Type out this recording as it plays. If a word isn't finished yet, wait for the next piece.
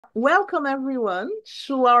Welcome everyone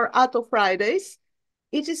to our Atto Fridays.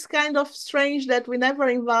 It is kind of strange that we never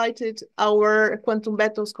invited our Quantum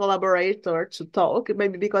Battles collaborator to talk,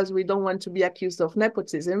 maybe because we don't want to be accused of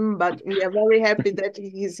nepotism, but we are very happy that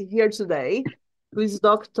he is here today, who is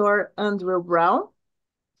Dr. Andrew Brown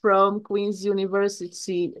from Queen's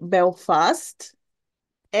University, Belfast.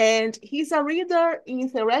 And he's a reader in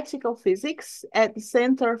theoretical physics at the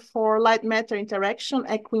Center for Light Matter Interaction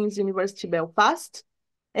at Queen's University, Belfast.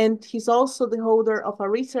 And he's also the holder of a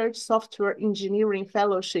research software engineering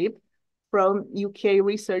fellowship from UK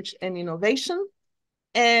Research and Innovation.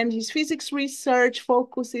 And his physics research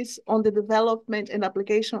focuses on the development and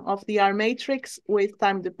application of the R matrix with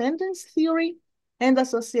time dependence theory and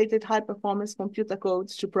associated high performance computer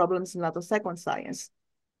codes to problems in attosecond science.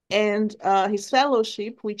 And his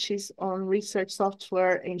fellowship, which is on research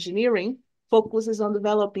software engineering, focuses on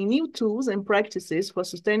developing new tools and practices for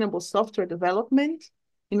sustainable software development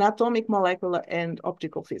in atomic, molecular, and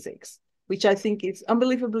optical physics, which I think is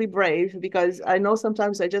unbelievably brave because I know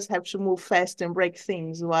sometimes I just have to move fast and break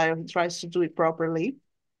things while he tries to do it properly.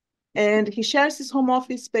 And he shares his home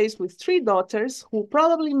office space with three daughters who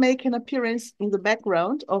probably make an appearance in the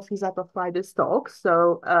background of his Atto Fridays talk.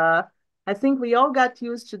 So I think we all got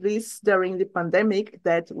used to this during the pandemic,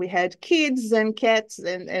 that we had kids and cats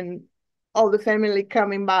and all the family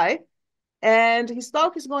coming by. And his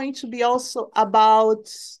talk is going to be also about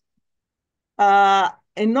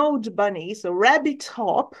an old bunny, so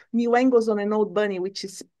RABBITT-HOP, new angles on an old bunny, which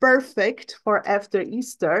is perfect for after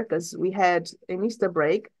Easter because we had an Easter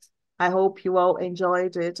break. I hope you all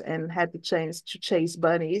enjoyed it and had the chance to chase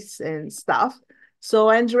bunnies and stuff. So,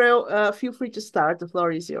 Andrew, feel free to start. The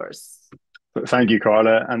floor is yours. Thank you,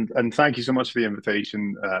 Carla, and thank you so much for the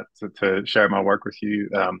invitation to share my work with you.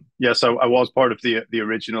 Yes, I was part of the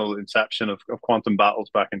original inception of Quantum Battles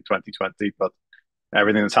back in 2020, but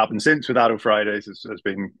everything that's happened since with Atto Fridays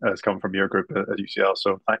has come from your group at UCL.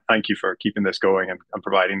 So thank you for keeping this going and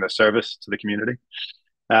providing this service to the community.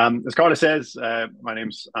 As Carla says, my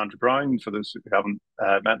name's Andrew Brown. For those who haven't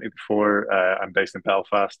met me before, I'm based in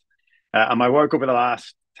Belfast, and my work over the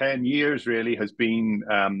last 10 years really has been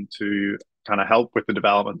to kind of help with the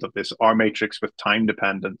development of this R matrix with time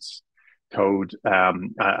dependence code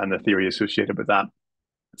and the theory associated with that.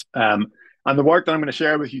 And the work that I'm going to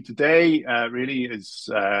share with you today really has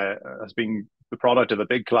been the product of a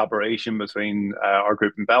big collaboration between our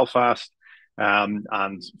group in Belfast and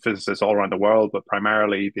physicists all around the world, but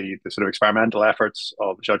primarily the sort of experimental efforts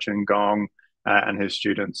of Xiaoqun Gong and his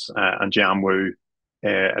students and Jian Wu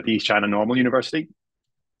at the East China Normal University.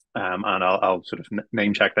 And I'll sort of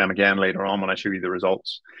name check them again later on when I show you the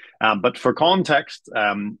results. But for context,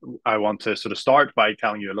 I want to sort of start by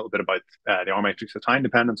telling you a little bit about the R matrix of time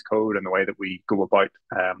dependence code and the way that we go about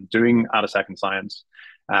doing attosecond science.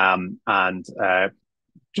 And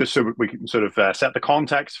just so we can sort of set the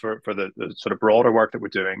context for the sort of broader work that we're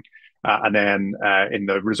doing. And then in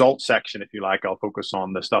the results section, if you like, I'll focus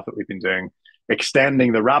on the stuff that we've been doing,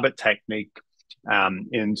 extending the rabbit technique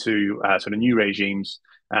into sort of new regimes,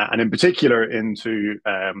 and in particular into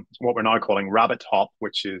what we're now calling RABBITT-HOP,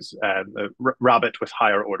 which is rabbit with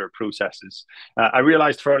higher order processes. I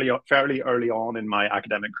realized fairly early on in my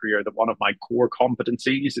academic career that one of my core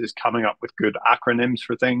competencies is coming up with good acronyms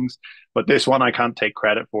for things, but this one I can't take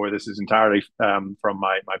credit for. This is entirely from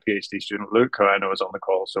my PhD student, Luke, who I know is on the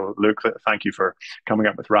call. So Luke, thank you for coming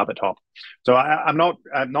up with RABBITT-HOP. So I'm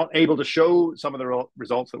not able to show some of the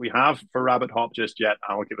results that we have for RABBITT-HOP just yet.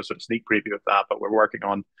 I'll give a sort of sneak preview of that, but we're working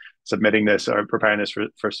on submitting this or preparing this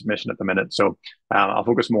for submission at the minute. So I'll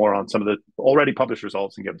focus more on some of the already published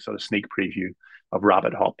results and give a sort of sneak preview of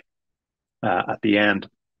RABBITT-HOP at the end.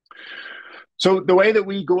 So the way that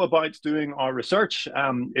we go about doing our research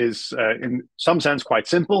is in some sense quite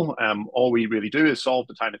simple. All we really do is solve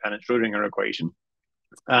the time-dependent Schrodinger equation.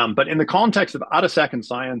 But in the context of attosecond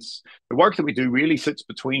science, the work that we do really sits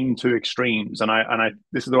between two extremes. And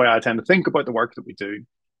this is the way I tend to think about the work that we do.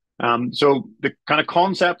 So the kind of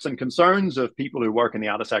concepts and concerns of people who work in the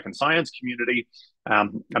attosecond science community,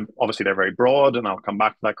 and obviously they're very broad, and I'll come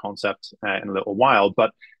back to that concept in a little while.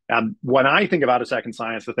 But when I think of attosecond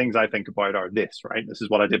science, the things I think about are this, right? This is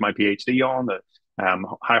what I did my PhD on, the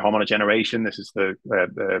high homogeneration. This is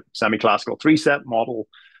the semi-classical three-step model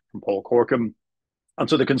from Paul Corkum. And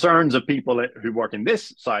so the concerns of people who work in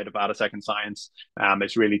this side of attosecond science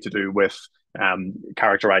is really to do with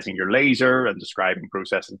characterizing your laser and describing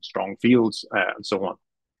processes in strong fields and so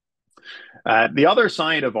on. The other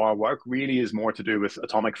side of our work really is more to do with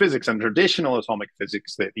atomic physics and traditional atomic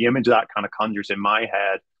physics. The image that kind of conjures in my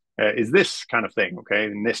head is this kind of thing, okay?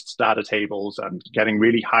 NIST data tables and getting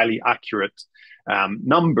really highly accurate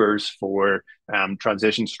numbers for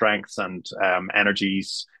transition strengths and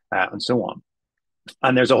energies and so on.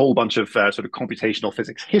 And there's a whole bunch of sort of computational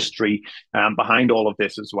physics history behind all of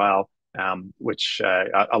this as well, which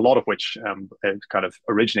a lot of which kind of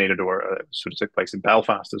originated or sort of took place in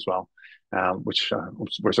Belfast as well, which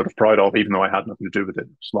we're sort of proud of, even though I had nothing to do with it.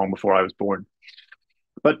 It's long before I was born.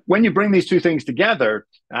 But when you bring these two things together,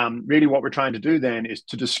 really what we're trying to do then is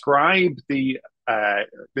to describe the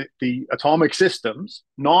atomic systems,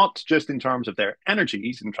 not just in terms of their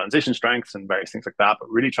energies and transition strengths and various things like that, but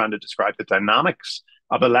really trying to describe the dynamics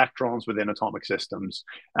of electrons within atomic systems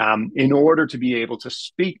in order to be able to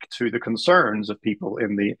speak to the concerns of people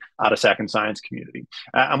in the attosecond science community.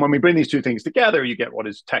 And when we bring these two things together, you get what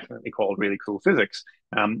is technically called really cool physics,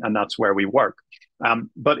 and that's where we work.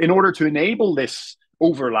 But in order to enable this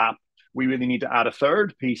overlap, we really need to add a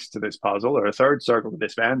third piece to this puzzle, or a third circle to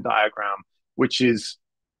this Venn diagram, which is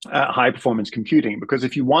high performance computing. Because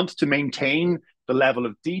if you want to maintain the level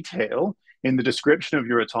of detail in the description of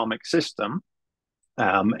your atomic system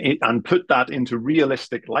and put that into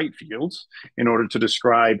realistic light fields in order to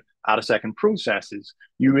describe attosecond processes,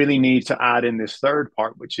 you really need to add in this third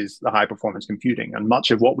part, which is the high performance computing. And much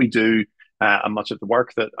of what we do and much of the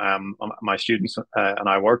work that my students and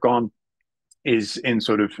I work on is in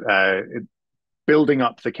sort of building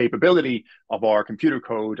up the capability of our computer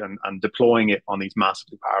code and deploying it on these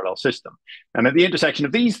massively parallel systems. And at the intersection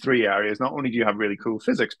of these three areas, not only do you have really cool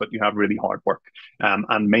physics, but you have really hard work.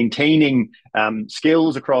 And maintaining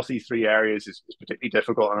skills across these three areas is particularly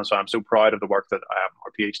difficult. And so I'm so proud of the work that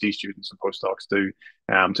our PhD students and postdocs do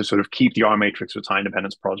to sort of keep the R matrix with time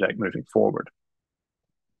dependence project moving forward.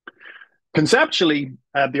 Conceptually,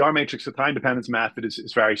 the R matrix with time dependence method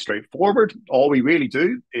is very straightforward. All we really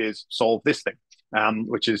do is solve this thing,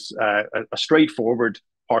 which is a straightforward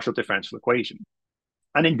partial differential equation.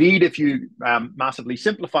 And indeed, if you massively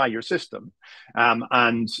simplify your system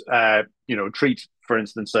and treat, for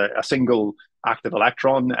instance, a single active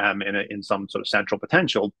electron in some sort of central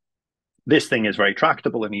potential, this thing is very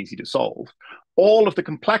tractable and easy to solve. All of the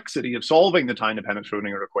complexity of solving the time-dependent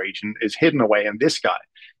Schrodinger equation is hidden away in this guy,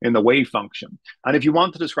 in the wave function. And if you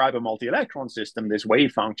want to describe a multi-electron system, this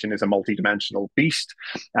wave function is a multidimensional beast.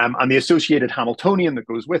 And the associated Hamiltonian that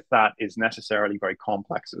goes with that is necessarily very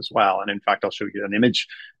complex as well. And in fact, I'll show you an image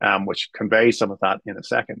which conveys some of that in a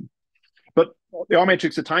second. But the R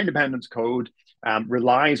matrix of time dependence code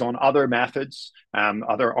relies on other methods,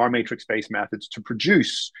 other R matrix-based methods to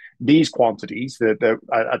produce these quantities,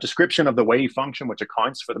 a description of the wave function, which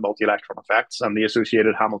accounts for the multi-electron effects and the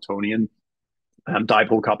associated Hamiltonian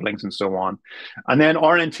dipole couplings and so on. And then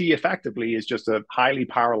RNT effectively is just a highly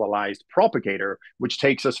parallelized propagator, which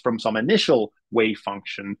takes us from some initial wave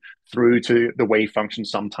function through to the wave function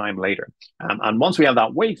sometime later. And once we have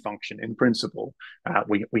that wave function, in principle,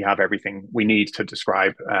 we have everything we need to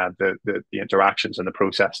describe the interactions and the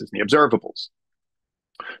processes and the observables.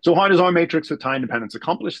 So how does R matrix with time dependence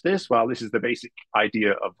accomplish this? Well, this is the basic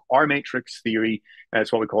idea of R matrix theory.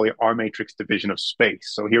 It's what we call the R matrix division of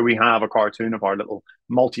space. So here we have a cartoon of our little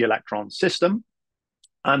multi-electron system.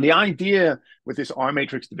 And the idea with this R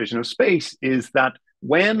matrix division of space is that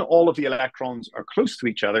when all of the electrons are close to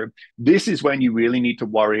each other, this is when you really need to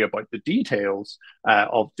worry about the details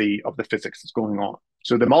of the physics that's going on.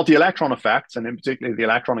 So the multi-electron effects, and in particular the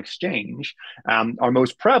electron exchange, are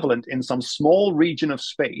most prevalent in some small region of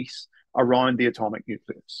space around the atomic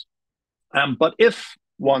nucleus. But if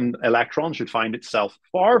one electron should find itself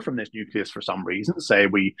far from this nucleus for some reason, say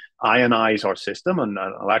we ionize our system and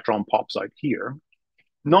an electron pops out here,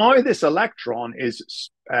 now this electron is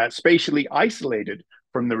spatially isolated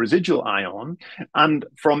from the residual ion, and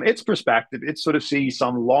from its perspective, it sort of sees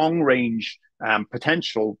some long-range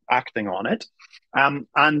potential acting on it.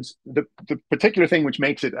 And the particular thing which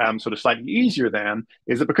makes it sort of slightly easier then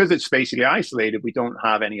is that because it's spatially isolated, we don't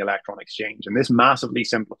have any electron exchange. And this massively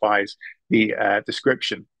simplifies the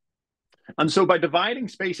description. And so by dividing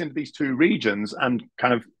space into these two regions and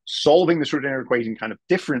kind of solving the Schrodinger equation kind of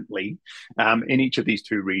differently in each of these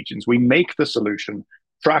two regions, we make the solution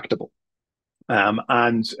tractable.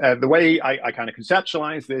 The way I kind of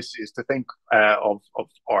conceptualize this is to think of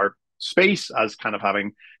our space as kind of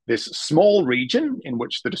having this small region in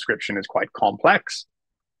which the description is quite complex,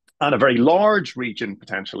 and a very large region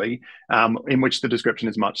potentially in which the description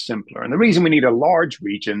is much simpler. And the reason we need a large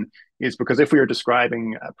region is because if we are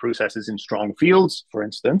describing processes in strong fields, for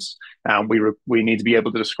instance, we need to be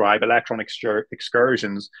able to describe electron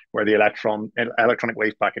excursions where the electronic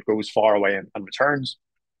wave packet goes far away and returns.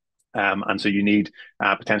 And so you need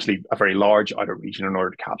potentially a very large outer region in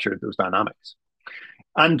order to capture those dynamics.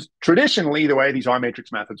 And traditionally, the way these R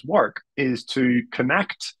matrix methods work is to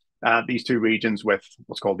connect these two regions with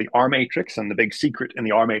what's called the R matrix. And the big secret in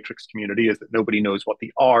the R matrix community is that nobody knows what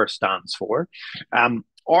the R stands for.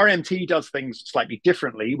 RMT does things slightly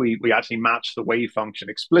differently. We actually match the wave function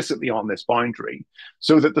explicitly on this boundary,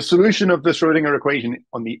 so that the solution of the Schrodinger equation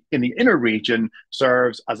in the inner region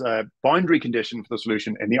serves as a boundary condition for the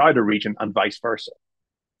solution in the outer region, and vice versa.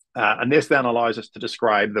 And this then allows us to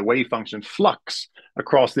describe the wave function flux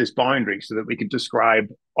across this boundary, so that we can describe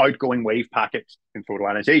outgoing wave packets in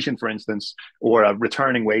photoionization, for instance, or a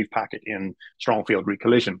returning wave packet in strong field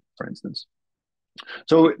recollision, for instance.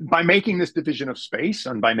 So by making this division of space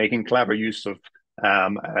and by making clever use of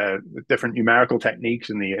different numerical techniques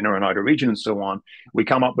in the inner and outer region and so on, we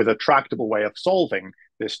come up with a tractable way of solving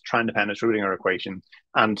this trend-dependent Schrodinger equation.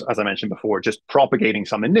 And as I mentioned before, just propagating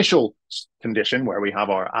some initial condition where we have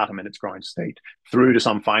our atom in its ground state through to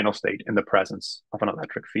some final state in the presence of an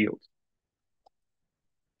electric field.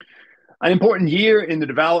 An important year in the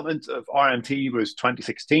development of RMT was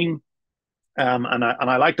 2016. And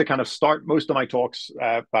I like to kind of start most of my talks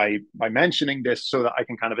by mentioning this, so that I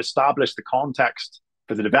can kind of establish the context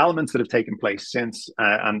for the developments that have taken place since,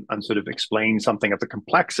 and sort of explain something of the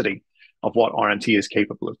complexity of what RMT is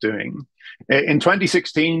capable of doing. In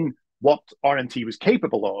 2016, what RMT was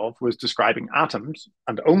capable of was describing atoms,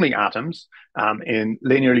 and only atoms, in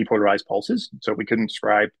linearly polarized pulses. So we couldn't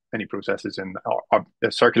describe any processes in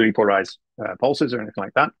circularly polarized pulses or anything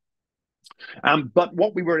like that. But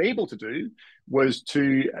what we were able to do was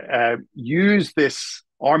to use this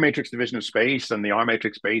R matrix division of space and the R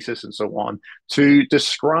matrix basis and so on to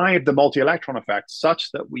describe the multi-electron effect,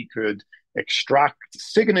 such that we could extract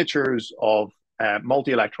signatures of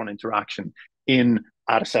multi-electron interaction in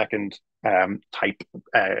attosecond type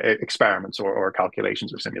experiments or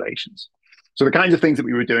calculations or simulations. So the kinds of things that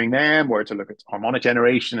we were doing then were to look at harmonic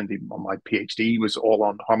generation, and my PhD was all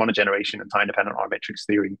on harmonic generation and time-dependent R matrix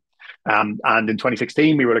theory. And in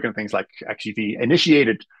 2016, we were looking at things like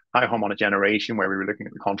XUV-initiated high harmonic generation, where we were looking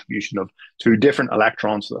at the contribution of two different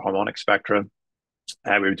electrons to the harmonic spectra.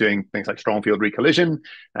 We were doing things like strong field recollision,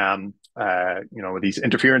 with these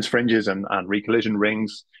interference fringes and recollision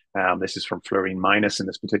rings. This is from fluorine minus in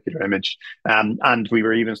this particular image. And we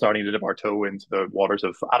were even starting to dip our toe into the waters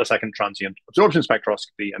of attosecond transient absorption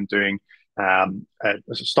spectroscopy, and doing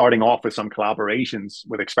starting off with some collaborations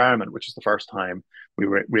with experiment, which is the first time we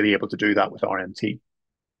were really able to do that with RMT.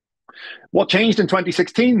 What changed in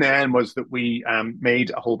 2016 then was that we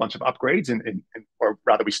made a whole bunch of upgrades, or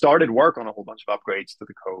rather we started work on a whole bunch of upgrades to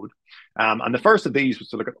the code. And the first of these was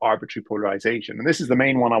to look at arbitrary polarization. And this is the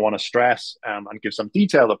main one I want to stress and give some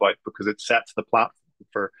detail about, because it sets the platform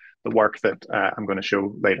for the work that I'm going to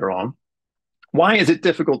show later on. Why is it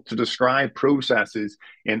difficult to describe processes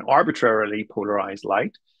in arbitrarily polarized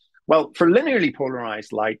light? Well, for linearly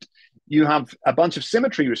polarized light, you have a bunch of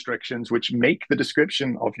symmetry restrictions which make the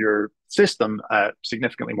description of your system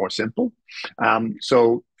significantly more simple.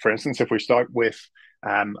 So, for instance, if we start with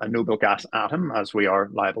a noble gas atom, as we are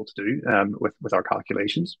liable to do with our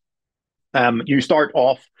calculations, you start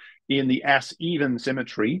off in the S-even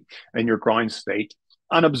symmetry in your ground state.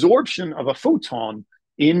 An absorption of a photon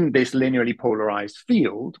in this linearly polarized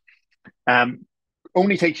field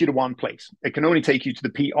only takes you to one place. It can only take you to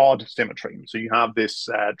the p-odd symmetry. So you have this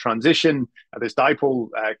transition, this dipole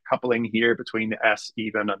coupling here between the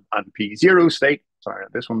S-even and p-zero state. Sorry,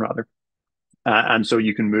 this one rather. And so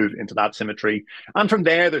you can move into that symmetry. And from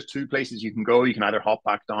there, there's two places you can go. You can either hop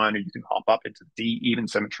back down, or you can hop up into D-even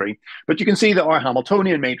symmetry. But you can see that our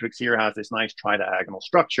Hamiltonian matrix here has this nice tridiagonal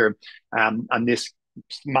structure. And this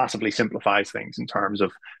massively simplifies things in terms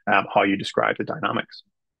of how you describe the dynamics.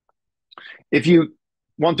 If you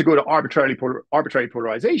want to go to arbitrary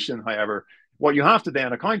polarization, however, what you have to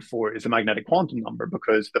then account for is the magnetic quantum number,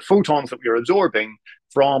 because the photons that we are absorbing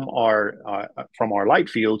from our light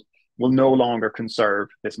field will no longer conserve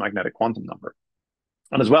this magnetic quantum number.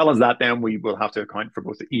 And as well as that, then we will have to account for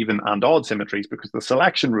both the even and odd symmetries, because the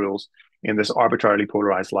selection rules in this arbitrarily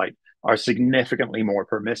polarized light are significantly more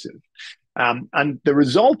permissive. And the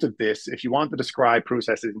result of this, if you want to describe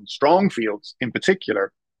processes in strong fields in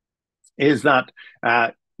particular, is that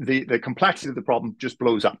the complexity of the problem just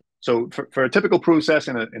blows up. So for a typical process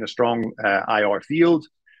in a strong IR field,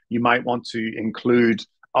 you might want to include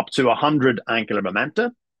up to 100 angular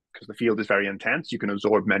momenta, because the field is very intense. You can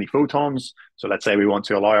absorb many photons. So let's say we want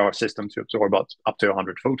to allow our system to absorb up to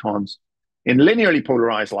 100 photons. In linearly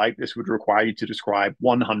polarized light, this would require you to describe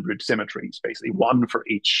 100 symmetries, basically one for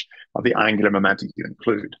each of the angular momenta you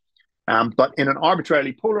include. But in an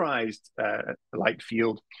arbitrarily polarized light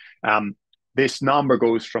field, this number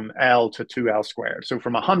goes from L to 2L squared. So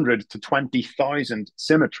from 100 to 20,000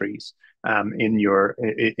 symmetries in your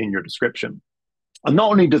description. And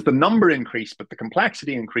not only does the number increase, but the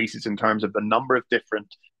complexity increases in terms of the number of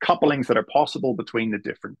different couplings that are possible between the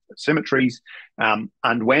different symmetries. And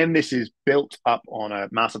when this is built up on a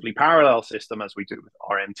massively parallel system, as we do with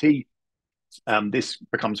RMT, this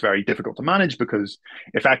becomes very difficult to manage because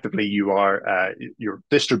effectively you're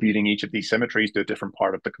distributing each of these symmetries to a different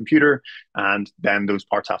part of the computer, and then those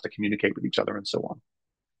parts have to communicate with each other and so on.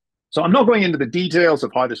 So I'm not going into the details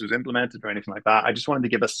of how this was implemented or anything like that. I just wanted to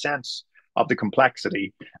give a sense of the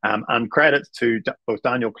complexity, and credit to both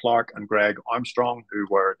Daniel Clark and Greg Armstrong, who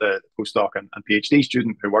were the postdoc and PhD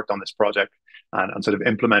student who worked on this project and sort of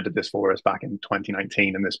implemented this for us back in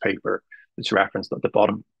 2019 in this paper that's referenced at the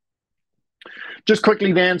bottom. Just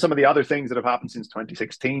quickly then, some of the other things that have happened since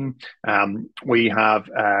 2016. We have,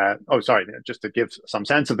 just to give some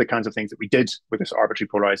sense of the kinds of things that we did with this arbitrary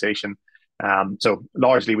polarization. So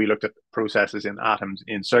largely we looked at processes in atoms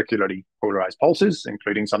in circularly polarized pulses,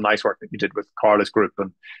 including some nice work that you did with Carla's group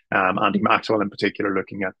and Andy Maxwell in particular,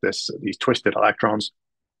 looking at these twisted electrons.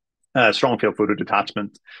 Strong field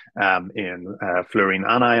photodetachment in fluorine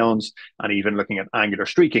anions, and even looking at angular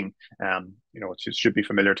streaking, which should be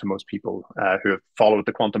familiar to most people who have followed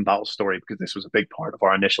the Quantum Battles story, because this was a big part of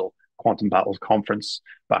our initial Quantum Battles conference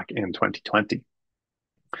back in 2020.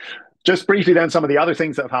 Just briefly then, some of the other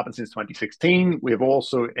things that have happened since 2016. We have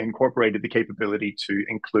also incorporated the capability to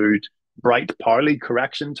include bright Pauli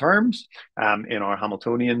correction terms in our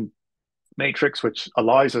Hamiltonian matrix, which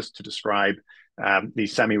allows us to describe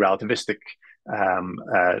these semi-relativistic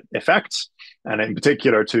effects, and in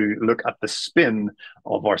particular to look at the spin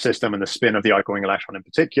of our system and the spin of the outgoing electron in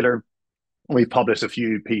particular. We've published a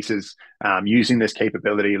few pieces using this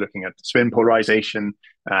capability, looking at spin polarization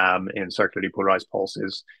in circularly polarized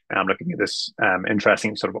pulses, looking at this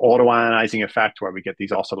interesting sort of auto-ionizing effect where we get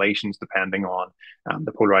these oscillations depending on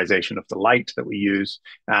the polarization of the light that we use.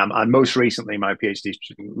 And most recently, my PhD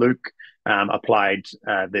student Luke applied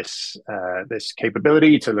this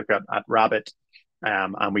capability to look at RABBITT,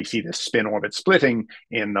 and we see this spin orbit splitting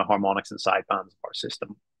in the harmonics and sidebands of our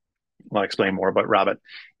system. I'll explain more about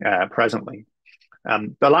RABBITT presently.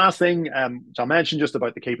 The last thing, which I'll mention just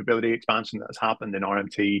about the capability expansion that has happened in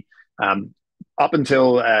RMT. Up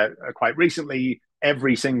until quite recently,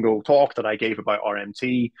 every single talk that I gave about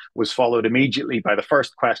RMT was followed immediately by the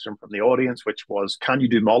first question from the audience, which was, can you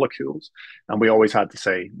do molecules? And we always had to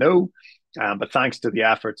say no. But thanks to the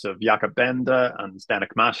efforts of Jakob Benda and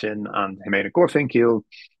Zdenek Mashin and Jimena Gorfinkel,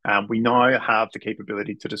 we now have the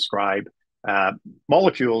capability to describe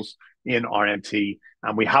molecules in RMT,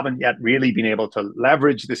 and we haven't yet really been able to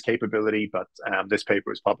leverage this capability, but this paper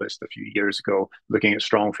was published a few years ago looking at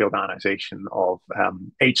strong field ionization of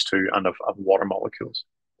H2 and of water molecules.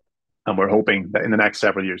 And we're hoping that in the next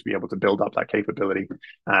several years be able to build up that capability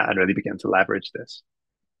and really begin to leverage this.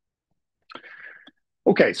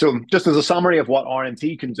 Okay, so just as a summary of what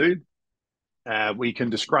RMT can do, we can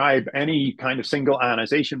describe any kind of single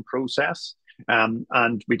ionization process.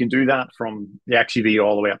 And we can do that from the XUV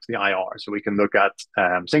all the way up to the IR. So we can look at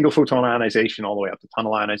single photon ionization all the way up to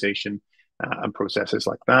tunnel ionization and processes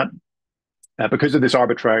like that. Because of this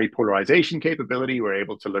arbitrary polarization capability, we're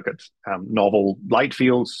able to look at novel light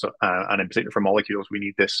fields. And in particular for molecules, we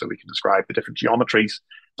need this so we can describe the different geometries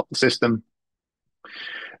of the system.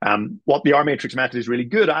 What the R matrix method is really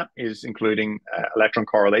good at is including electron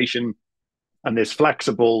correlation, and this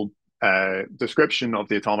flexible description of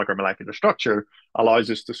the atomic or molecular structure allows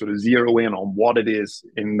us to sort of zero in on what it is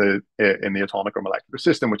in the atomic or molecular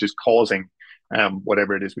system which is causing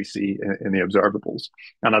whatever it is we see in the observables.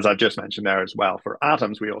 And as I've just mentioned there as well, for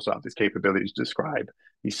atoms, we also have this capability to describe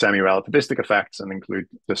these semi-relativistic effects and include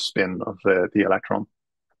the spin of the electron.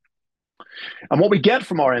 And what we get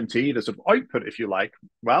from RMT, the sort of output, if you like,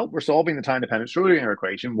 well, we're solving the time-dependent Schrodinger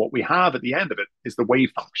equation. What we have at the end of it is the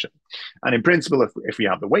wave function. And in principle, if we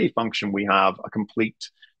have the wave function, we have a complete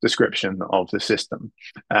description of the system.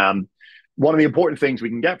 One of the important things we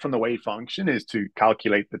can get from the wave function is to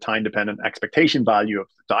calculate the time-dependent expectation value of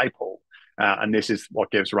the dipole. And this is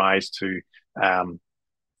what gives rise to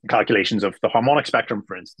calculations of the harmonic spectrum,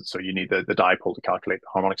 for instance. So you need the dipole to calculate the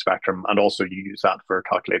harmonic spectrum, and also you use that for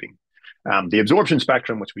calculating the absorption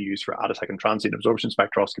spectrum, which we use for attosecond transient absorption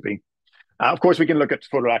spectroscopy. Of course, we can look at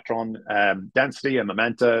photoelectron density and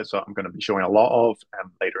momenta, so I'm going to be showing a lot of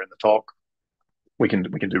later in the talk. we can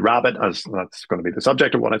do RABBITT, as that's going to be the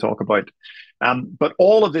subject of what I talk about. But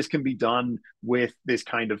all of this can be done with this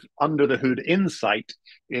kind of under the hood insight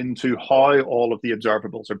into how all of the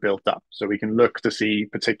observables are built up. So we can look to see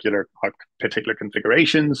particular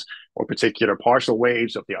configurations or particular partial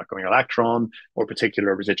waves of the outgoing electron or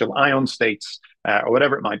particular residual ion states or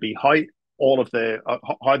whatever it might be. How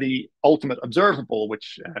the ultimate observable,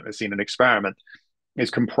 which is seen in experiment, is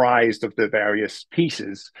comprised of the various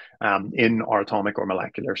pieces in our atomic or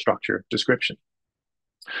molecular structure description.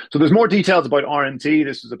 So there's more details about RMT.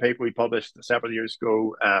 This was a paper we published several years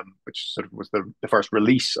ago, which sort of was the first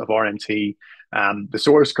release of RMT. The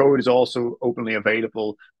source code is also openly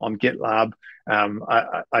available on GitLab.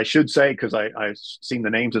 I should say, because I've seen the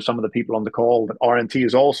names of some of the people on the call, that RMT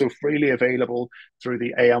is also freely available through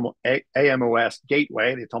the AMOS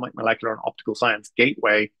Gateway, the Atomic Molecular and Optical Science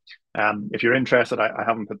Gateway. If you're interested, I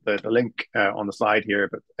haven't put the link on the slide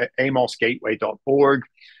here, but amosgateway.org.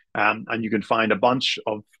 And you can find a bunch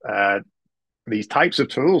of these types of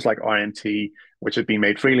tools like RMT, which have been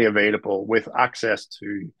made freely available with access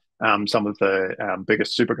to some of the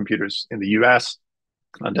biggest supercomputers in the US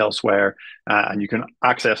and elsewhere. And you can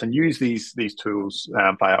access and use these tools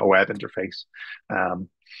via a web interface.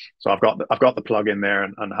 So I've got the plug in there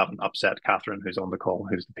and haven't upset Catherine, who's on the call,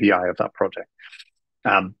 who's the PI of that project.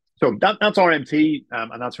 So that's RMT,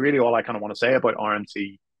 and that's really all I kind of want to say about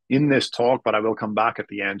RMT in this talk, but I will come back at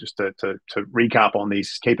the end just to recap on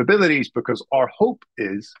these capabilities, because our hope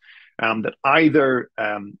is that either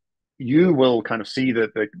you will kind of see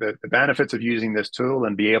the benefits of using this tool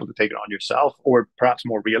and be able to take it on yourself, or perhaps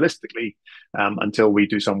more realistically, until we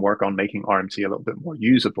do some work on making RMT a little bit more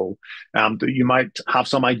usable, that you might have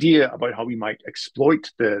some idea about how we might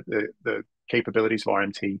exploit the capabilities of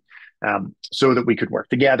RMT, so that we could work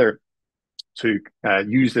together to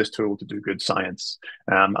use this tool to do good science.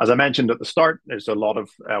 As I mentioned at the start, there's a lot of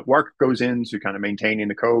work goes into kind of maintaining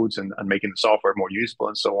the codes and making the software more usable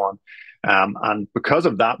and so on. And because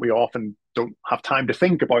of that, we often don't have time to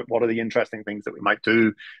think about what are the interesting things that we might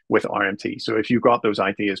do with RMT. So if you've got those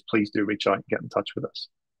ideas, please do reach out and get in touch with us.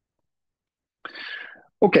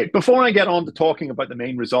 Okay, before I get on to talking about the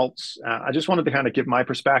main results, I just wanted to kind of give my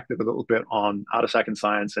perspective a little bit on attosecond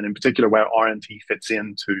science, and in particular where RMT fits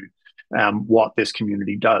into what this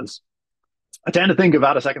community does. I tend to think of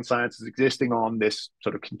attosecond science as existing on this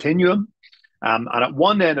sort of continuum. And at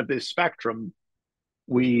one end of this spectrum,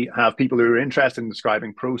 we have people who are interested in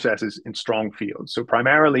describing processes in strong fields. So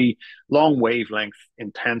primarily long wavelength,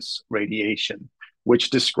 intense radiation,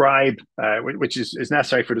 which is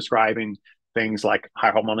necessary for describing things like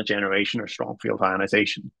high harmonic generation or strong field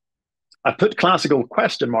ionization. I've put classical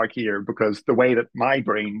question mark here because the way that my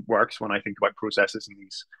brain works when I think about processes in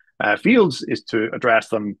these fields is to address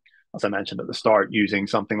them, as I mentioned at the start, using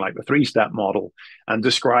something like the three-step model and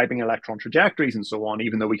describing electron trajectories and so on,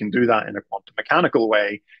 even though we can do that in a quantum mechanical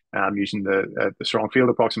way, using the strong field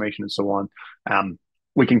approximation and so on.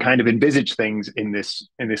 We can kind of envisage things in this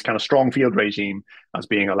kind of strong field regime as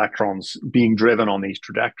being electrons being driven on these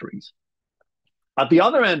trajectories. At the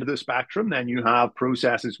other end of the spectrum, then you have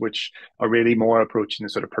processes which are really more approaching a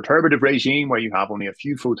sort of perturbative regime where you have only a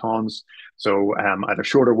few photons, so either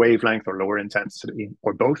shorter wavelength or lower intensity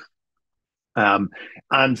or both.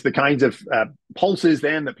 And the kinds of pulses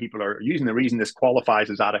then that people are using, the reason this qualifies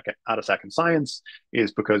as attosecond science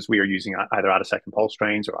is because we are using either attosecond pulse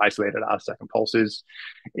trains or isolated attosecond pulses.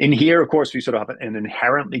 In here, of course, we sort of have an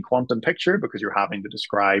inherently quantum picture because you're having to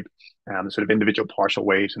describe the sort of individual partial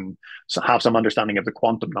waves and have some understanding of the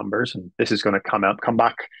quantum numbers. And this is going to come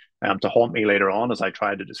back to haunt me later on as I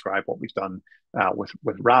try to describe what we've done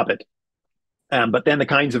with RABBITT. But then the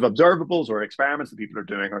kinds of observables or experiments that people are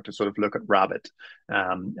doing are to sort of look at RABBITT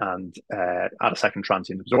and attosecond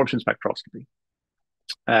transient absorption spectroscopy.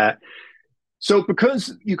 So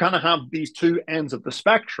because you kind of have these two ends of the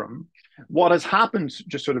spectrum, what has happened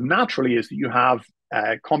just sort of naturally is that you have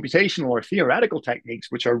computational or theoretical techniques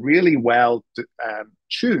which are really well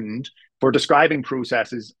tuned for describing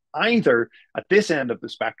processes either at this end of the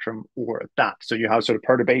spectrum or at that. So you have sort of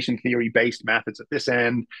perturbation theory-based methods at this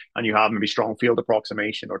end, and you have maybe strong field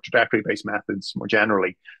approximation or trajectory-based methods more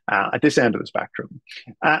generally at this end of the spectrum.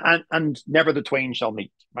 And never the twain shall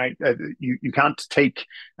meet, right? You can't take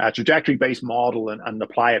a trajectory-based model and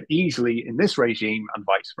apply it easily in this regime and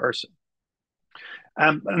vice versa.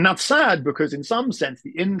 And that's sad because in some sense,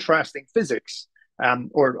 the interesting physics,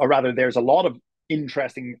 or rather there's a lot of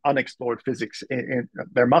interesting unexplored physics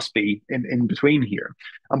there must be in between here.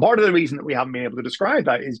 And part of the reason that we haven't been able to describe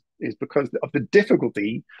that is because of the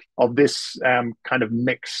difficulty of this kind of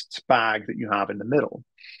mixed bag that you have in the middle.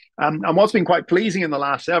 And what's been quite pleasing in the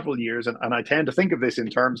last several years, and I tend to think of this in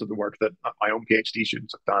terms of the work that my own PhD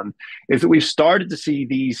students have done, is that we've started to see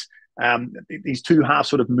these two halves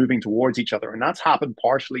sort of moving towards each other. And that's happened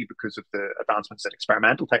partially because of the advancements in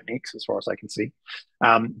experimental techniques, as far as I can see,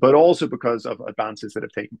 but also because of advances that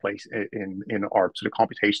have taken place in our sort of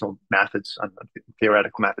computational methods and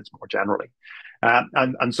theoretical methods more generally.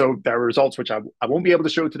 And so there are results which I won't be able to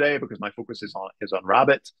show today because my focus is on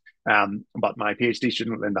RABBITT. But my PhD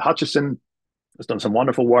student, Linda Hutchison, has done some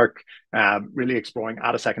wonderful work, really exploring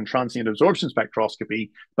attosecond transient absorption spectroscopy,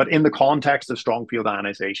 but in the context of strong field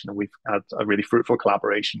ionization. And we've had a really fruitful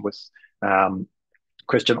collaboration with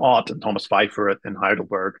Christian Ott and Thomas Pfeiffer in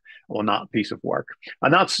Heidelberg on that piece of work.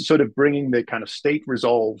 And that's sort of bringing the kind of state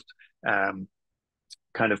resolved kind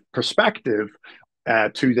of perspective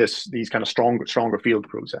to these kind of stronger field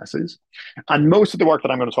processes. And most of the work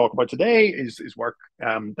that I'm going to talk about today is work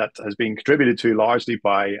that has been contributed to largely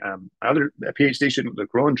by other PhD student,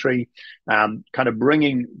 Luke Rowntree, kind of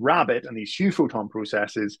bringing RABBITT and these Hugh photon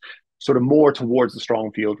processes sort of more towards the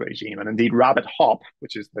strong field regime. And indeed, RABBITT-HOP,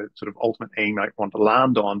 which is the sort of ultimate aim I want to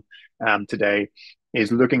land on today,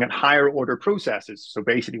 is looking at higher order processes. So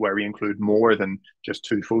basically where we include more than just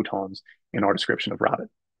 2 photons in our description of RABBITT.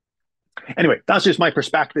 Anyway, that's just my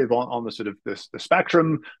perspective on the sort of the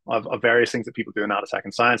spectrum of various things that people do in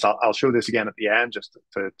attosecond science. I'll show this again at the end just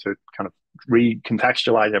to kind of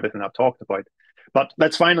recontextualize everything I've talked about. But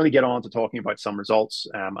let's finally get on to talking about some results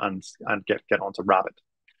and get on to RABBITT.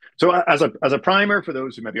 So as a primer for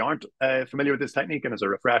those who maybe aren't familiar with this technique, and as a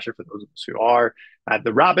refresher for those of us who are,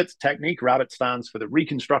 the RABBITT technique, RABBITT stands for the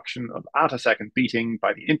reconstruction of attosecond beating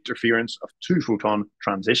by the interference of 2 photon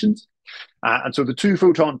transitions. And so the 2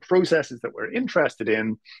 photon processes that we're interested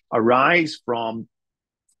in arise from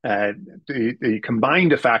the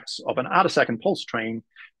combined effects of an attosecond pulse train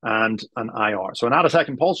and an IR. So an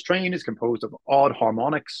attosecond pulse train is composed of odd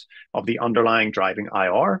harmonics of the underlying driving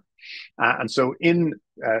IR. And so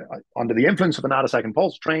under the influence of an attosecond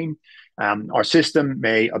pulse train, our system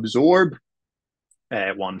may absorb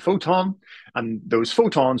 1 photon, and those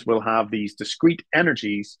photons will have these discrete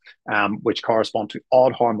energies which correspond to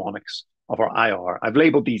odd harmonics of our IR. I've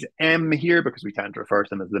labeled these M here because we tend to refer to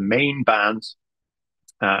them as the main bands,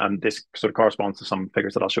 and this sort of corresponds to some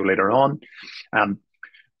figures that I'll show later on.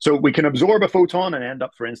 So we can absorb a photon and end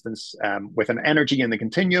up, for instance, with an energy in the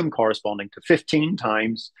continuum corresponding to 15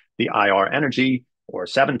 times the IR energy, or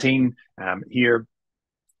 17 here.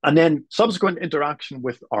 And then subsequent interaction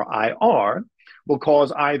with our IR will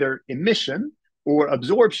cause either emission or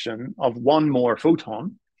absorption of 1 more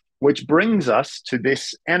photon, which brings us to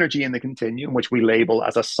this energy in the continuum, which we label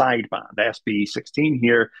as a sideband. SB16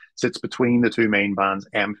 here sits between the 2 main bands,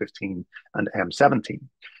 M15 and M17.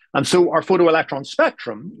 And so our photoelectron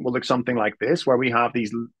spectrum will look something like this, where we have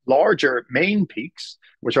these larger main peaks,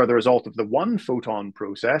 which are the result of the 1 photon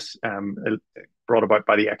process brought about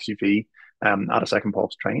by the XUV attosecond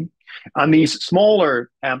pulse train, and these smaller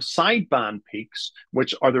sideband peaks,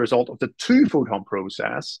 which are the result of the 2 photon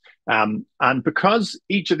process. And because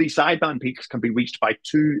each of these sideband peaks can be reached by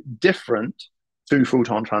 2 different 2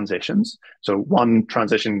 photon transitions, so one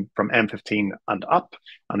transition from M15 and up,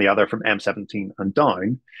 and the other from M17 and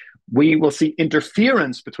down, we will see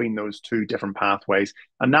interference between those 2 different pathways.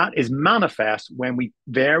 And that is manifest when we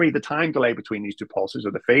vary the time delay between these 2 pulses,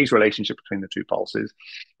 or the phase relationship between the 2 pulses.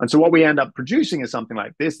 And so what we end up producing is something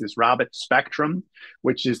like this RABBITT spectrum,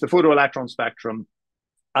 which is the photoelectron spectrum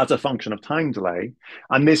as a function of time delay.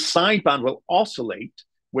 And this sideband will oscillate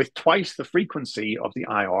with twice the frequency of the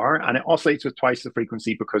IR, and it oscillates with twice the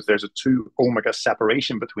frequency because there's a 2 omega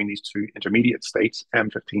separation between these 2 intermediate states,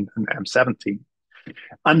 M15 and M17.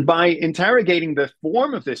 And by interrogating the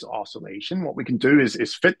form of this oscillation, what we can do is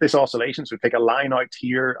fit this oscillation. So we take a line out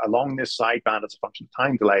here along this sideband as a function of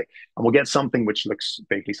time delay, and we'll get something which looks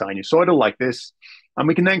vaguely sinusoidal like this. And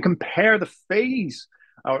we can then compare the phase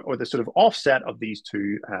or the sort of offset of these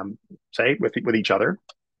 2, say, with each other.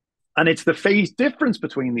 And it's the phase difference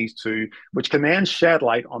between these 2 which can then shed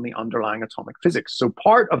light on the underlying atomic physics. So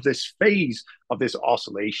part of this phase of this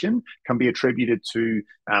oscillation can be attributed to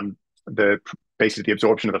basically the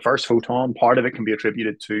absorption of the first photon. Part of it can be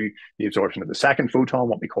attributed to the absorption of the second photon,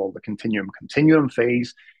 what we call the continuum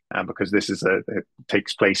phase, because this is it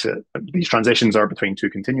takes place. These transitions are between 2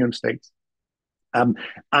 continuum states.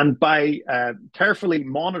 And by carefully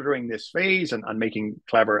monitoring this phase and making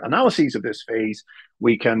clever analyses of this phase,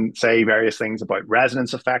 we can say various things about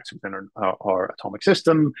resonance effects within our atomic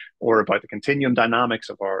system, or about the continuum dynamics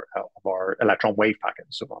of our electron wave packet,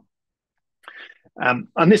 and so on.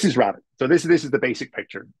 And this is RABBITT. So this is the basic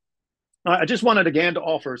picture. I just wanted again to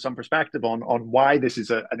offer some perspective on why this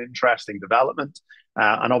is an interesting development,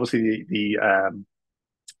 and obviously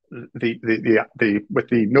with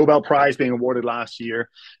the Nobel Prize being awarded last year,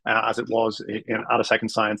 as it was at a second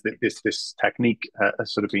science, this technique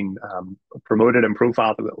has sort of been promoted and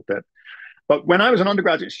profiled a little bit. But when I was an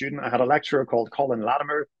undergraduate student, I had a lecturer called Colin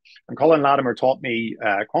Latimer, and Colin Latimer taught me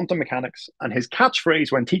quantum mechanics. And his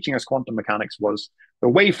catchphrase when teaching us quantum mechanics was, "The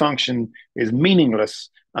wave function is meaningless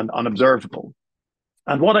and unobservable."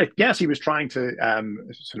 And what I guess he was trying to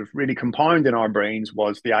sort of really compound in our brains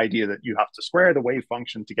was the idea that you have to square the wave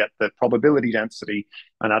function to get the probability density,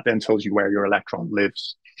 and that then tells you where your electron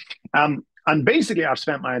lives. And basically, I've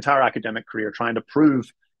spent my entire academic career trying to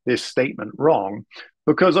prove this statement wrong.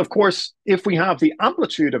 Because, of course, if we have the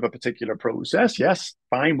amplitude of a particular process, yes,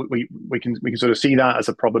 fine, we can sort of see that as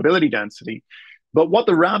a probability density. But what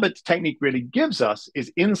the RABBITT technique really gives us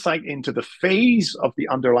is insight into the phase of the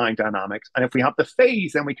underlying dynamics. And if we have the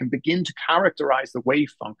phase, then we can begin to characterize the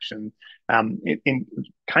wave function in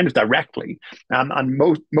kind of directly. And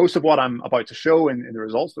most of what I'm about to show in the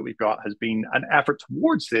results that we've got has been an effort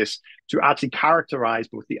towards this, to actually characterize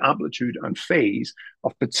both the amplitude and phase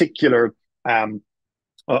of particular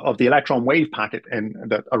of the electron wave packet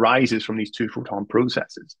that arises from these two photon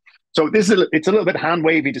processes. So it's a little bit hand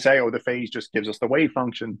wavy to say, oh, the phase just gives us the wave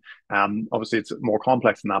function. Obviously, it's more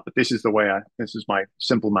complex than that, but this is my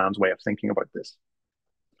simple man's way of thinking about this.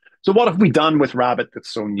 So what have we done with RABBITT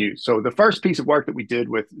that's so new? So the first piece of work that we did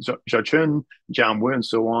with Zhao-Chun, Jian Wu, and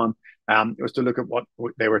so on, was to look at what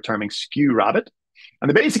they were terming skew RABBITT. And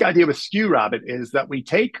the basic idea with skew RABBITT is that we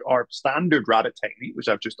take our standard RABBITT technique, which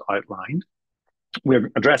I've just outlined.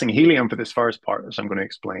 We're addressing helium for this first part, which I'm going to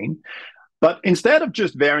explain. But instead of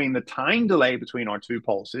just varying the time delay between our two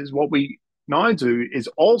pulses, what we now do is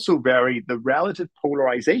also vary the relative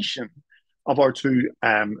polarization of our two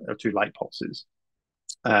light pulses.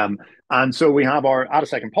 And so we have our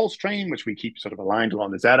attosecond pulse train, which we keep sort of aligned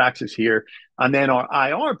along the z-axis here. And then our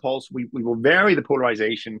IR pulse, we will vary the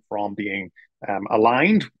polarization from being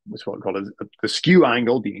aligned, which is what we call the skew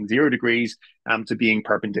angle, being 0 degrees, to being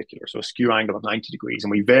perpendicular, so a skew angle of 90 degrees. And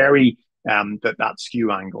we vary that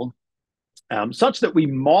skew angle such that we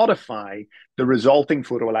modify the resulting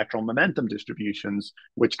photoelectron momentum distributions,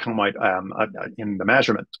 which come out in the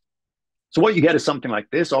measurement. So what you get is something like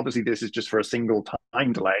this. Obviously, this is just for a single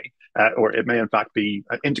time delay, or it may in fact be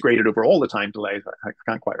integrated over all the time delays. I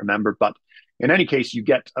can't quite remember. But in any case, you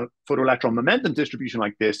get a photoelectron momentum distribution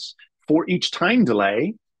like this for each time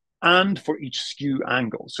delay and for each skew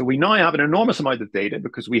angle. So we now have an enormous amount of data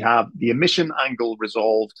because we have the emission angle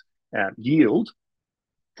resolved yield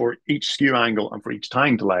for each skew angle and for each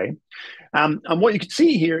time delay. And what you can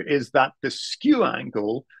see here is that the skew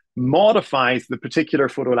angle modifies the particular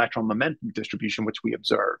photoelectron momentum distribution which we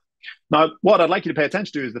observe. Now, what I'd like you to pay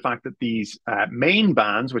attention to is the fact that these main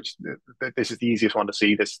bands, which this is the easiest one to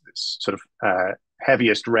see, this sort of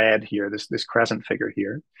heaviest red here, this crescent figure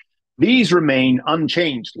here, these remain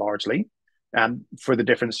unchanged largely for the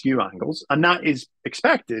different skew angles. And that is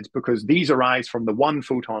expected because these arise from the one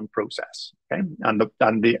photon process, okay? And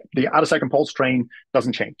the attosecond pulse train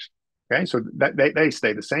doesn't change, okay? So they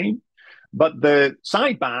stay the same. But the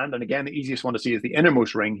sideband, and again, the easiest one to see is the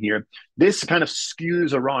innermost ring here, this kind of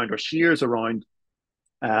skews around or shears around.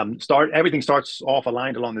 Everything starts off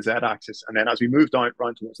aligned along the z-axis. And then as we move down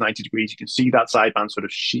around towards 90 degrees, you can see that sideband sort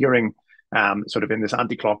of shearing sort of in this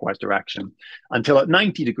anti-clockwise direction until at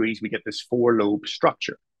 90 degrees, we get this four-lobe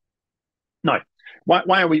structure. Now,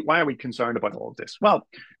 why are we concerned about all of this? Well,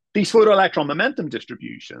 these photoelectron momentum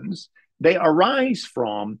distributions, they arise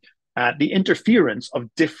from the interference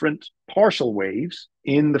of different partial waves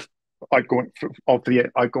in the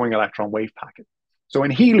outgoing electron wave packet. So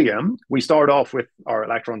in helium, we start off with our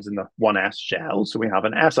electrons in the 1s shell. So we have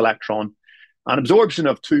an s electron. An absorption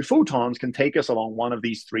of two photons can take us along one of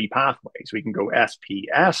these three pathways. We can go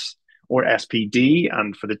SPS or SPD,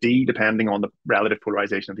 and for the D, depending on the relative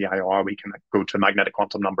polarization of the IR, we can go to a magnetic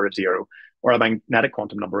quantum number of 0 or a magnetic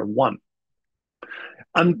quantum number of 1.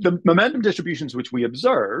 And the momentum distributions which we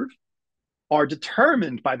observe are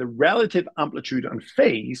determined by the relative amplitude and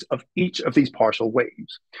phase of each of these partial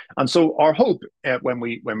waves. And so our hope when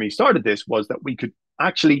we started this was that we could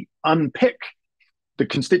actually unpick the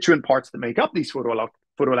constituent parts that make up these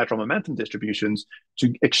photoelectron momentum distributions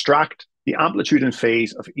to extract the amplitude and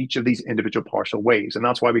phase of each of these individual partial waves. And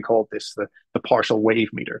that's why we call this the partial wave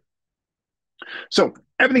meter. So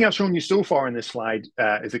everything I've shown you so far in this slide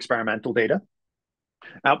is experimental data.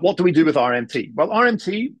 What do we do with RMT? Well,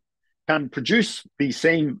 RMT can produce these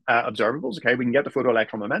same observables. Okay, we can get the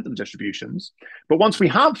photoelectron momentum distributions, but once we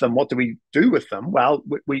have them, what do we do with them? Well,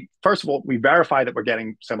 we first of all, we verify that we're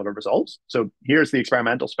getting similar results. So here's the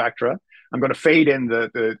experimental spectra. I'm going to fade in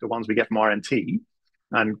the ones we get from RMT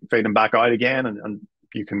and fade them back out again, and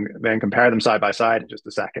you can then compare them side by side in just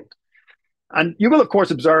a second. And you will, of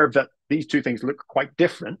course, observe that these two things look quite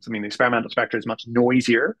different. I mean, the experimental spectra is much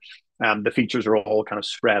noisier. The features are all kind of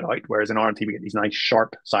spread out, whereas in RMT, we get these nice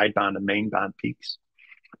sharp sideband and main band peaks.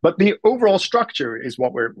 But the overall structure is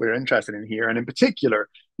what we're interested in here. And in particular,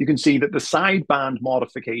 you can see that the sideband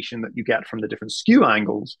modification that you get from the different skew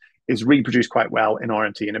angles is reproduced quite well in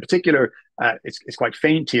RMT. And in particular, it's quite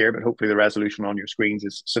faint here, but hopefully the resolution on your screens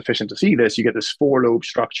is sufficient to see this. You get this four-lobe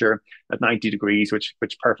structure at 90 degrees, which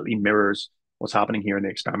perfectly mirrors what's happening here in the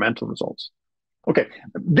experimental results. Okay,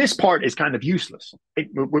 this part is kind of useless.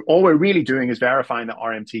 All we're really doing is verifying that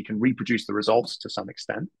RMT can reproduce the results to some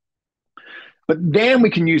extent. But then we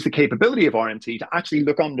can use the capability of RMT to actually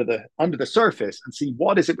look under the surface and see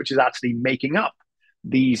what is it which is actually making up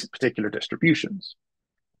these particular distributions.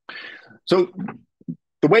 So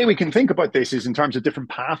the way we can think about this is in terms of different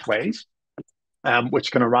pathways,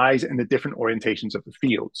 which can arise in the different orientations of the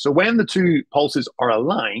field. So when the two pulses are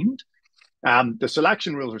aligned, the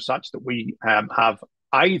selection rules are such that we have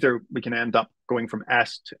either we can end up going from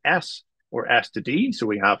S to S or S to D. So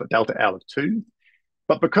we have a delta L of 2.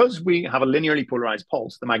 But because we have a linearly polarized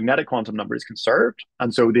pulse, the magnetic quantum number is conserved.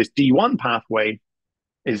 And so this D1 pathway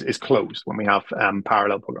is closed when we have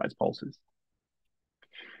parallel polarized pulses.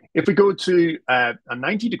 If we go to a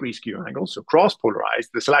 90-degree skew angle, so cross-polarized,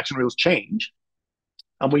 the selection rules change.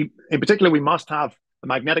 And in particular, we must have the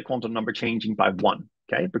magnetic quantum number changing by 1,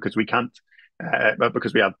 okay? Because we can't,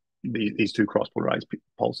 because we have these two cross-polarized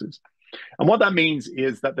pulses. And what that means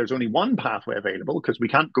is that there's only one pathway available because we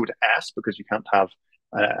can't go to S because you can't have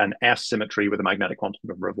an S symmetry with a magnetic quantum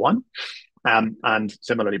number of 1. And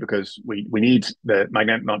similarly, because we need the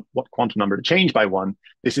magnetic quantum number to change by 1,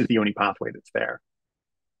 this is the only pathway that's there.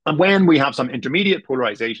 And when we have some intermediate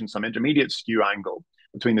polarization, some intermediate skew angle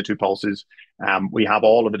between the two pulses, we have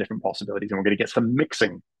all of the different possibilities, and we're going to get some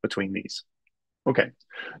mixing between these. Okay,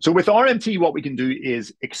 so with RMT, what we can do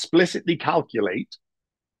is explicitly calculate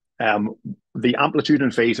the amplitude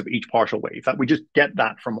and phase of each partial wave. That we just get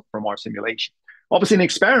that from our simulation. Obviously, in an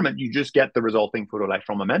experiment, you just get the resulting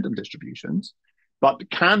photoelectron momentum distributions. But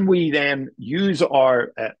can we then use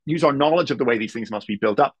our knowledge of the way these things must be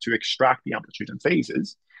built up to extract the amplitude and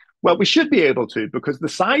phases? Well, we should be able to, because the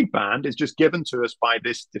sideband is just given to us by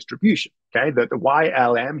this distribution. Okay, the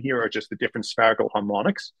YLM here are just the different spherical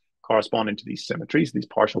harmonics corresponding to these symmetries, these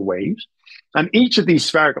partial waves. And each of these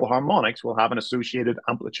spherical harmonics will have an associated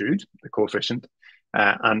amplitude, the coefficient,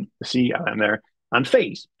 and the CLM there, and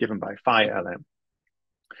phase given by phi LM.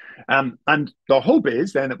 And the hope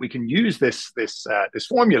is then that we can use this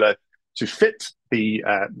formula to fit the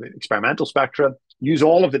experimental spectra, use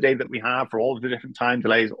all of the data that we have for all of the different time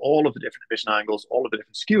delays, all of the different emission angles, all of the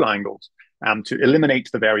different skew angles, to eliminate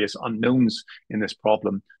the various unknowns in this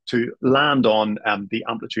problem to land on the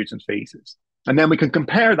amplitudes and phases. And then we can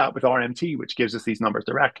compare that with RMT, which gives us these numbers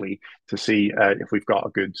directly to see if we've got a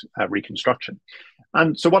good reconstruction.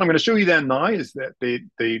 And so what I'm going to show you then now is that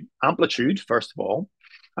the amplitude, first of all,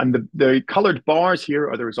 and the colored bars here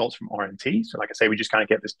are the results from RMT. So like I say, we just kind of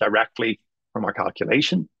get this directly from our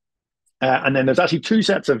calculation. And then there's actually two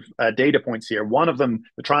sets of data points here. One of them,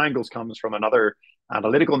 the triangles, comes from another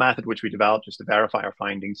analytical method which we developed just to verify our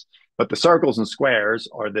findings. But the circles and squares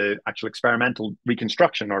are the actual experimental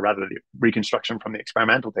reconstruction, or rather the reconstruction from the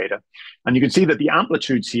experimental data. And you can see that the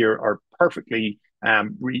amplitudes here are perfectly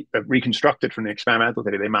reconstructed from the experimental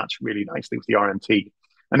data. They match really nicely with the RMT.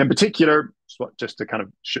 And in particular, just to kind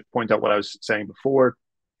of point out what I was saying before,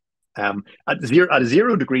 at a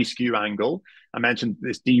 0 degree skew angle, I mentioned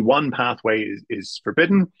this D1 pathway is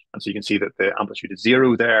forbidden. And so you can see that the amplitude is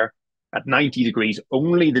 0 there. At 90 degrees,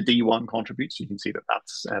 only the D1 contributes. So you can see that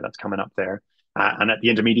that's coming up there. And at the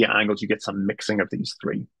intermediate angles, you get some mixing of these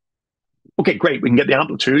three. Okay, great. We can get the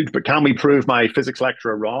amplitude, but can we prove my physics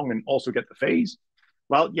lecturer wrong and also get the phase?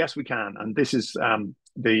 Well, yes, we can. And this is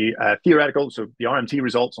the theoretical, so the RMT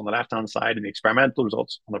results on the left-hand side and the experimental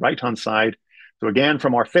results on the right-hand side. So again,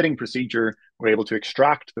 from our fitting procedure, we're able to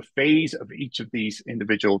extract the phase of each of these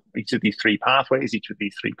three pathways, each of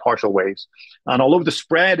these three partial waves. And although the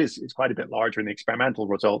spread is quite a bit larger in the experimental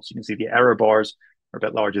results, you can see the error bars are a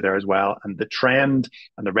bit larger there as well. And the trend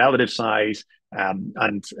and the relative size, and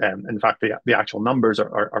in fact, the actual numbers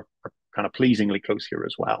are kind of pleasingly close here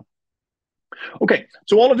as well. Okay,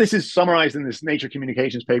 so all of this is summarized in this Nature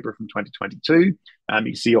Communications paper from 2022.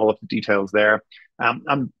 You see all of the details there.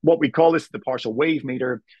 And what we call this the partial wave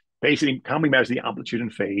meter. Basically, can we measure the amplitude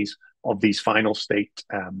and phase of these final state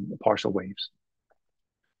partial waves?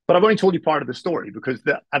 But I've only told you part of the story because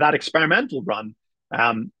at that experimental run,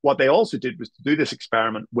 what they also did was to do this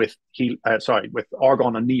experiment with with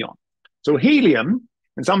argon and neon. So helium,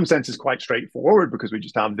 in some sense, is quite straightforward because we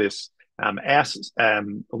just have this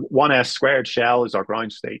 1s squared shell is our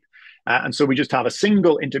ground state. And so we just have a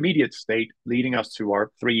single intermediate state leading us to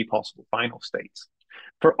our three possible final states.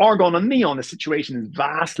 For argon and neon, the situation is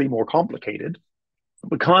vastly more complicated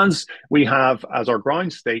because we have, as our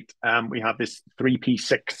ground state, we have this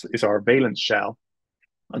 3p6 is our valence shell.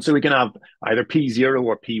 And so we can have either P0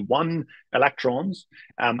 or P1 electrons.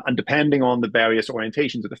 And depending on the various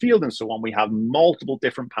orientations of the field and so on, we have multiple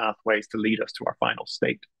different pathways to lead us to our final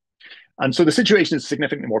state. And so the situation is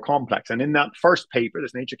significantly more complex. And in that first paper,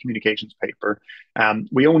 this Nature Communications paper,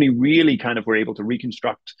 we only really kind of were able to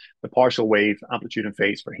reconstruct the partial wave amplitude and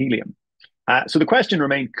phase for helium. So the question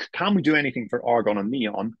remained, can we do anything for argon and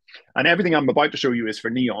neon? And everything I'm about to show you is for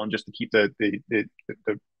neon, just to keep the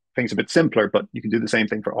things a bit simpler, but you can do the same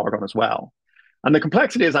thing for argon as well. And the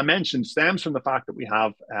complexity, as I mentioned, stems from the fact that we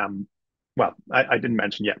have, I didn't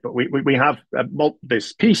mention yet, but we have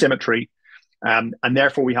this p symmetry, and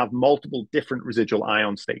therefore we have multiple different residual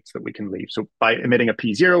ion states that we can leave. So by emitting a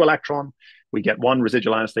p0 electron, we get one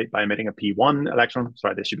residual ion state. By emitting a p1 electron,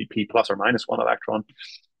 sorry, this should be p plus or minus one electron,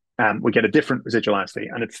 we get a different residual ion state.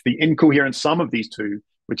 And it's the incoherent sum of these two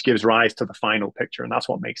which gives rise to the final picture. And that's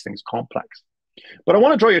what makes things complex. But I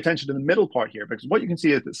want to draw your attention to the middle part here, because what you can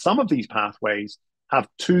see is that some of these pathways have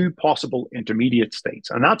two possible intermediate states.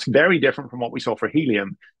 And that's very different from what we saw for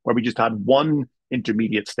helium, where we just had one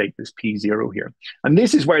intermediate state, this P0 here. And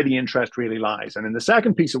this is where the interest really lies. And in the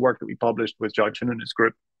second piece of work that we published with Zhao Chun and his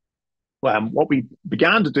group, what we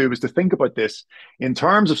began to do was to think about this in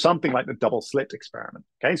terms of something like the double slit experiment.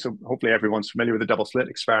 Okay, so hopefully everyone's familiar with the double slit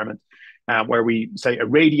experiment, where we say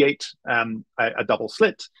irradiate a double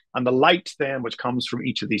slit, and the light then, which comes from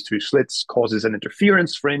each of these two slits, causes an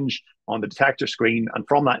interference fringe on the detector screen, and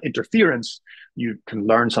from that interference, you can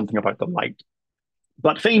learn something about the light.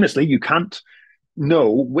 But famously, you can't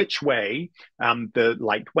know which way the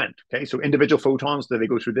light went. Okay, so individual photons, do they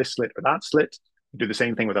go through this slit or that slit? Do the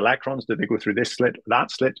same thing with electrons. Do they go through this slit or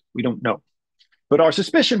that slit? We don't know. But our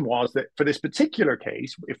suspicion was that for this particular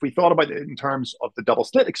case, if we thought about it in terms of the double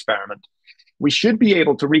slit experiment, we should be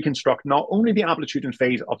able to reconstruct not only the amplitude and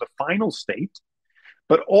phase of the final state,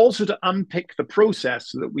 but also to unpick the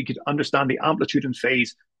process so that we could understand the amplitude and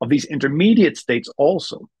phase of these intermediate states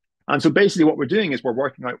also. And so basically what we're doing is we're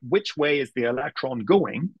working out which way is the electron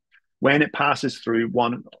going when it passes through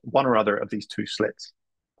one or other of these two slits.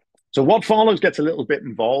 So what follows gets a little bit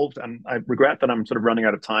involved, and I regret that I'm sort of running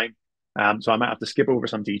out of time. So I might have to skip over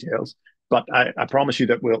some details, but I promise you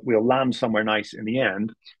that we'll land somewhere nice in the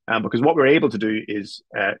end, because what we're able to do is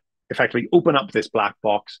effectively open up this black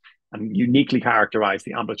box and uniquely characterize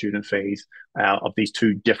the amplitude and phase of these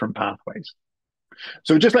two different pathways.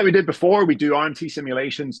 So just like we did before, we do RMT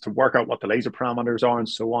simulations to work out what the laser parameters are and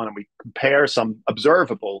so on, and we compare some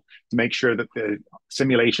observable to make sure that the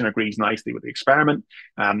simulation agrees nicely with the experiment.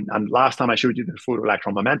 And last time I showed you the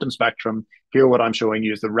photoelectron momentum spectrum. Here what I'm showing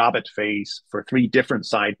you is the RABBITT phase for three different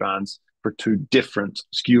sidebands for two different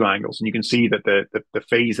skew angles. And you can see that the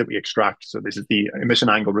phase that we extract, so this is the emission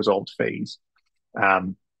angle resolved phase,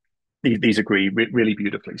 these agree really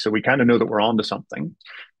beautifully. So we kind of know that we're onto something.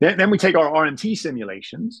 Then we take our RMT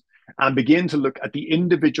simulations and begin to look at the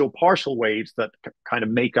individual partial waves that kind of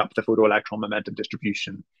make up the photoelectron momentum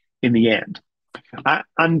distribution in the end.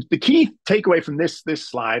 And the key takeaway from this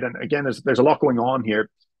slide, and again, there's a lot going on here.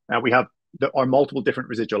 We have our multiple different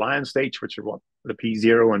residual ion states, which are what the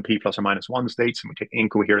P0 and P plus or minus 1 states, and we take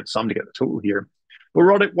incoherent sum to get the total here.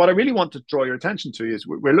 But what I really want to draw your attention to is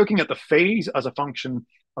we're looking at the phase as a function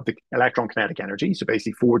of the electron kinetic energy, so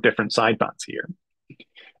basically four different sidebands here.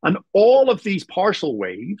 And all of these partial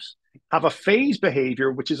waves have a phase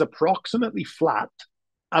behavior which is approximately flat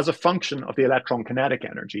as a function of the electron kinetic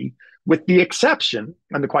energy, with the exception,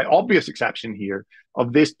 and the quite obvious exception here,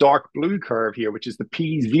 of this dark blue curve here, which is the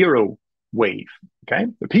P0 wave. Okay,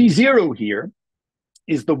 the P0 here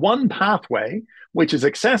is the one pathway which is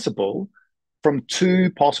accessible from two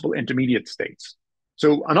possible intermediate states.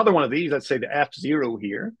 So another one of these, let's say the F0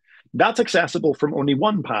 here, that's accessible from only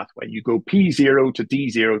one pathway. You go P0 to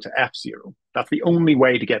D0 to F0. That's the only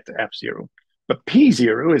way to get to F0. But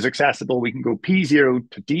P0 is accessible. We can go P0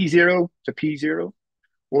 to D0 to P0,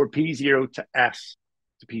 or P0 to S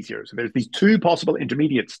to P0. So there's these two possible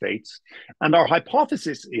intermediate states. And our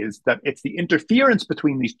hypothesis is that it's the interference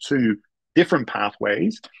between these two different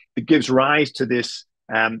pathways that gives rise to this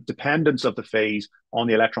dependence of the phase on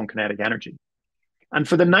the electron kinetic energy. And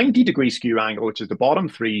for the 90-degree skew angle, which is the bottom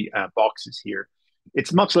three boxes here,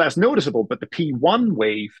 it's much less noticeable, but the P1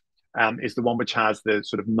 wave is the one which has the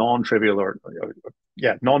sort of non-trivial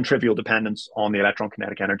non-trivial dependence on the electron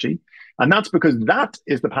kinetic energy. And that's because that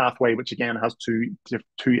is the pathway which, again, has two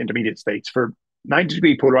intermediate states. For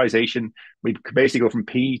 90-degree polarization, we basically go from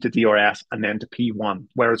P to DRS and then to P1,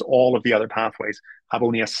 whereas all of the other pathways have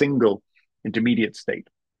only a single intermediate state.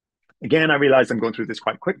 Again, I realize I'm going through this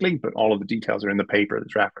quite quickly, but all of the details are in the paper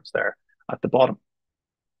that's referenced there at the bottom.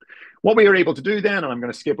 What we are able to do then, and I'm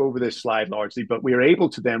going to skip over this slide largely, but we are able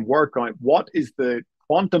to then work on what is the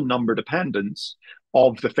quantum number dependence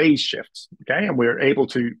of the phase shifts, okay? And we're able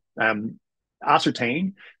to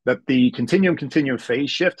ascertain that the continuum phase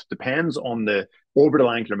shift depends on the orbital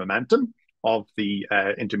angular momentum of the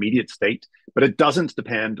intermediate state, but it doesn't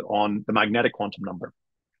depend on the magnetic quantum number,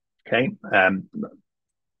 okay?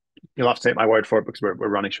 You'll have to take my word for it because we're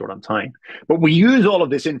running short on time. But we use all of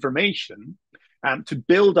this information to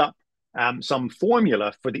build up some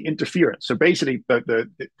formula for the interference. So basically,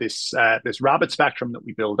 this RABBITT spectrum that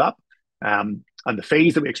we build up and the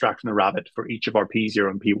phase that we extract from the RABBITT for each of our P0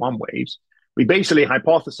 and P1 waves, we basically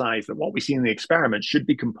hypothesize that what we see in the experiment should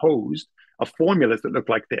be composed of formulas that look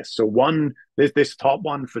like this. So this top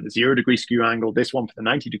one for the 0-degree skew angle, this one for the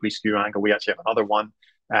 90-degree skew angle. We actually have another one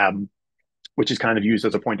which is kind of used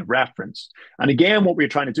as a point of reference. And again, what we're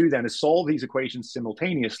trying to do then is solve these equations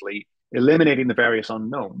simultaneously, eliminating the various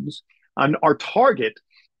unknowns. And our target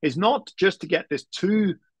is not just to get this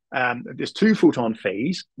two photon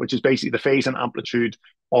phase, which is basically the phase and amplitude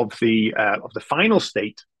of the final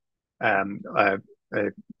state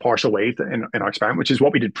partial wave in our experiment, which is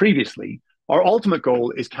what we did previously. Our ultimate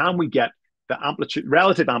goal is, can we get the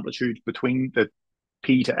relative amplitude between the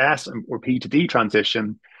P to S or P to D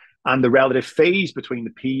transition and the relative phase between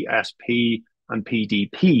the PSP and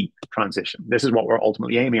PDP transition. This is what we're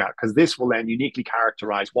ultimately aiming at, because this will then uniquely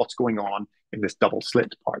characterize what's going on in this double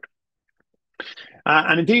slit part.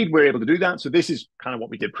 And indeed, we're able to do that. So this is kind of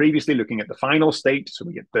what we did previously, looking at the final state. So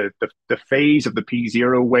we get the phase of the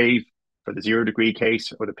P0 wave for the 0-degree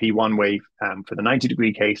case, or the P1 wave for the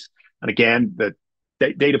 90-degree case. And again, the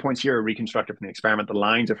data points here are reconstructed from the experiment. The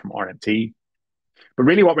lines are from RMT. But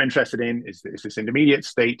really what we're interested in is this intermediate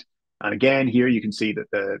state. And again, here you can see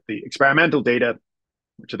that the experimental data,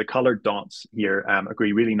 which are the colored dots here,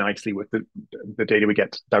 agree really nicely with the data we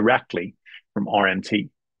get directly from RMT.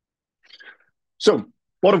 So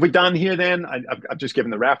what have we done here then? I've just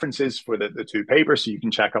given the references for the two papers, so you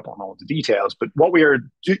can check up on all the details. But what we are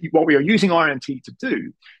using RMT to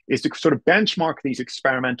do is to sort of benchmark these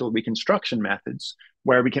experimental reconstruction methods,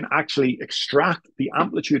 where we can actually extract the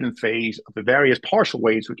amplitude and phase of the various partial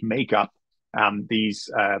waves which make up the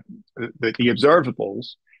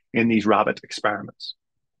observables in these RABBITT experiments.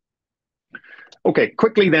 Okay,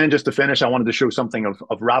 quickly then, just to finish, I wanted to show something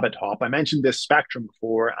of RABBITT-HOP. I mentioned this spectrum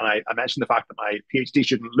before, and I mentioned the fact that my PhD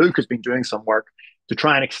student Luke has been doing some work to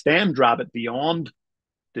try and extend RABBITT beyond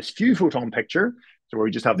this few photon picture, so where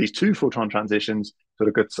we just have these two photon transitions to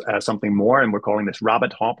look at something more, and we're calling this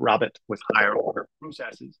RABBITT-HOP, RABBITT with higher order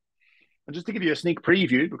processes. And just to give you a sneak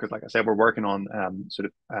preview, because like I said, we're working on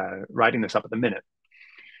writing this up at the minute.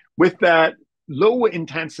 With low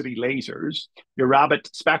intensity lasers, your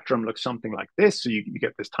RABBITT spectrum looks something like this. So you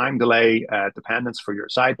get this time delay dependence for your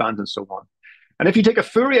sidebands and so on. And if you take a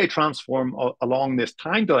Fourier transform along this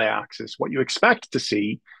time delay axis, what you expect to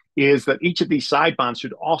see is that each of these sidebands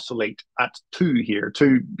should oscillate at 2 here,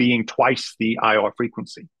 2 being twice the IR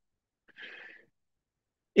frequency.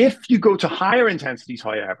 If you go to higher intensities,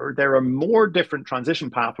 however, there are more different transition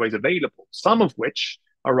pathways available, some of which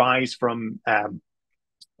arise from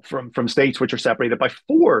states which are separated by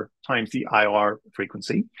 4 times the IR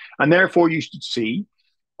frequency. And therefore, you should see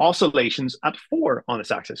oscillations at 4 on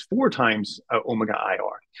this axis, 4 times omega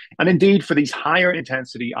IR. And indeed, for these higher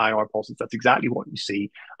intensity IR pulses, that's exactly what you see.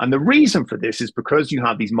 And the reason for this is because you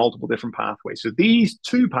have these multiple different pathways. So these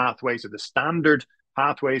 2 pathways are the standard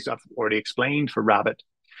pathways I've already explained for RABBITT.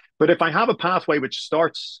 But if I have a pathway which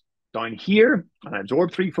starts down here and I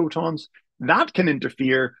absorb 3 photons, that can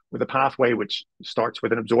interfere with a pathway which starts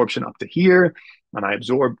with an absorption up to here, and I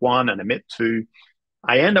absorb 1 and emit 2.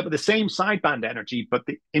 I end up with the same sideband energy, but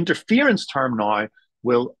the interference term now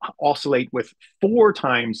will oscillate with 4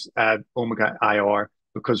 times omega IR,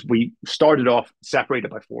 because we started off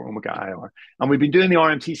separated by 4 omega IR. And we've been doing the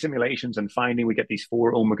RMT simulations and finding we get these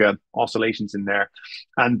 4 omega oscillations in there.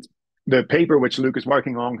 And The paper which Luke is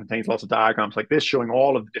working on contains lots of diagrams like this, showing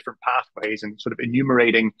all of the different pathways and sort of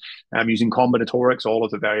enumerating using combinatorics all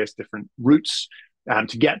of the various different routes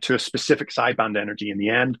to get to a specific sideband energy in the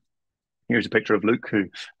end. Here's a picture of Luke, who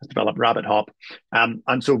has developed RABBITT-HOP.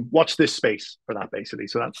 And so watch this space for that, basically.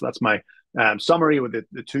 So that's my summary with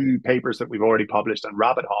the two papers that we've already published, and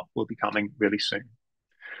RABBITT-HOP will be coming really soon.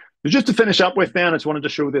 So just to finish up with then, I just wanted to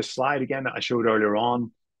show this slide again that I showed earlier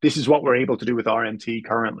on. This is what we're able to do with RMT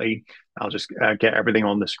currently. I'll just get everything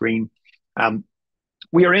on the screen.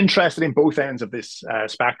 We are interested in both ends of this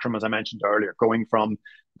spectrum, as I mentioned earlier, going from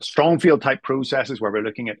strong field type processes where we're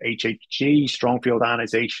looking at HHG, strong field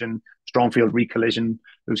ionization, strong field recollision,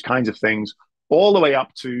 those kinds of things, all the way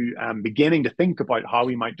up to beginning to think about how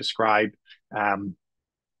we might describe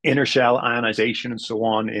inner shell ionization and so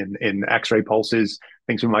on in X-ray pulses,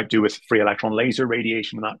 things we might do with free electron laser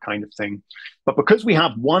radiation and that kind of thing. But because we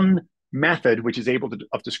have one method which is able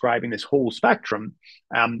of describing this whole spectrum,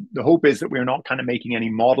 the hope is that we're not kind of making any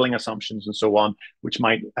modeling assumptions and so on, which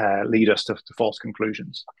might lead us to false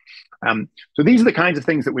conclusions. So these are the kinds of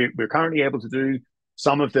things that we're currently able to do.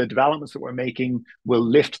 Some of the developments that we're making will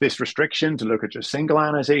lift this restriction to look at just single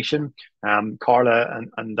ionization. Carla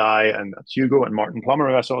and I and Hugo and Martin Plummer,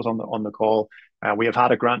 who I saw was on the call, we have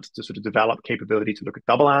had a grant to sort of develop capability to look at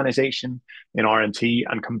double ionization in RMT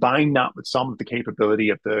and combine that with some of the capability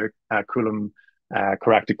of the Coulomb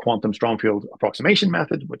corrected quantum strong field approximation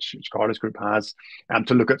method, which Carla's group has,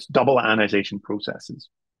 to look at double ionization processes.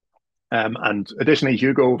 And additionally,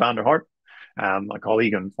 Hugo van der Hart, my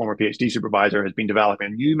colleague and former PhD supervisor, has been developing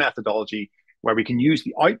a new methodology where we can use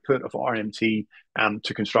the output of RMT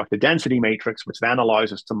to construct a density matrix, which then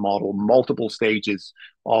allows us to model multiple stages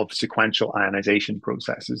of sequential ionization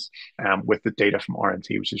processes with the data from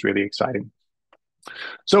RMT, which is really exciting.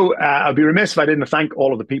 So I'd be remiss if I didn't thank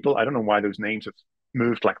all of the people. I don't know why those names have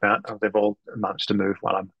moved like that. They've all managed to move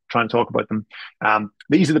while I'm trying to talk about them.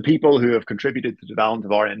 These are the people who have contributed to the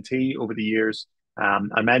development of RMT over the years.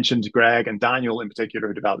 I mentioned Greg and Daniel in particular,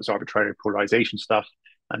 who developed this arbitrary polarization stuff,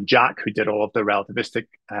 and Jack, who did all of the relativistic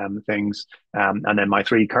things, and then my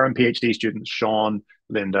three current PhD students, Sean,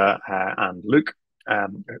 Linda, and Luke,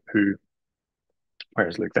 who,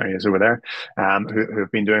 where's Luke? There he is over there, who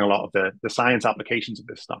have been doing a lot of the science applications of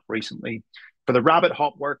this stuff recently. For the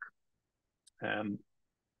RABBITT-HOP work,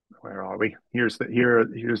 where are we? Here's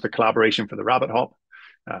the collaboration for the RABBITT-HOP.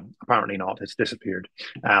 Apparently not, it's disappeared.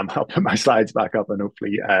 I'll put my slides back up and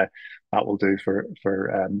hopefully that will do for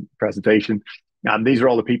presentation. These are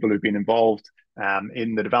all the people who've been involved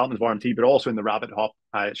in the development of RMT, but also in the RABBITT-HOP.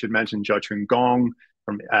 I should mention Jiachun Gong,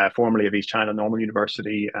 from formerly of East China Normal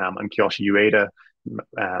University, and Kiyoshi Ueda,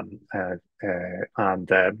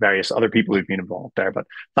 and various other people who've been involved there. But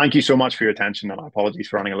thank you so much for your attention, and apologies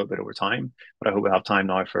for running a little bit over time, but I hope we'll have time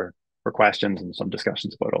now for questions and some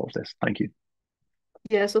discussions about all of this. Thank you.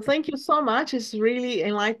 Yeah, so thank you so much. It's really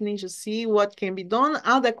enlightening to see what can be done.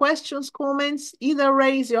 Other questions, comments, either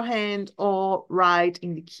raise your hand or write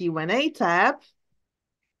in the Q&A tab.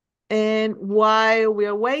 And while we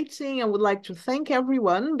are waiting, I would like to thank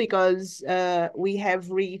everyone because we have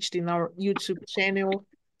reached in our YouTube channel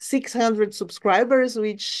 600 subscribers,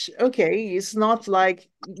 which, okay, is not like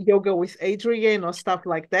Yoga with Adrian or stuff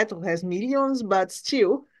like that, who has millions, but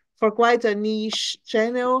still, for quite a niche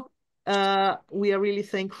channel, we are really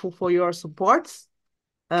thankful for your support.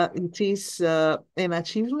 It is an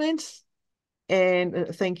achievement, and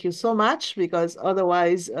thank you so much, because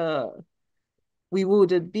otherwise we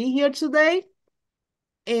wouldn't be here today.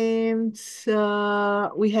 And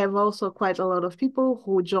we have also quite a lot of people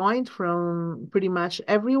who joined from pretty much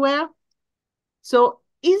everywhere. So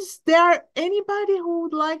is there anybody who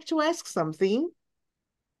would like to ask something?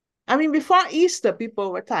 I mean, before Easter,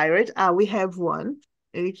 people were tired. We have one.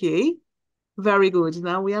 Okay, very good.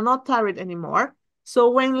 Now we are not tired anymore. So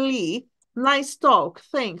Wen Li, nice talk.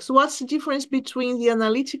 Thanks. What's the difference between the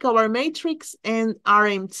analytical R matrix and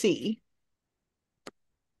RMT?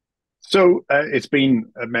 So it's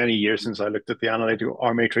been many years since I looked at the analytical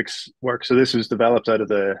R matrix work. So this was developed out of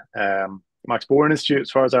the Max Born Institute,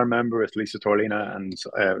 as far as I remember, with Lisa Torlina and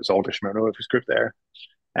it was Olga Smirnova's group there.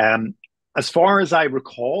 As far as I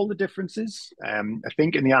recall the differences, I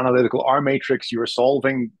think in the analytical R matrix, you are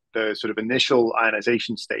solving the sort of initial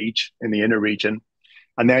ionization stage in the inner region,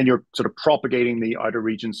 and then you're sort of propagating the outer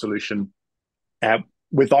region solution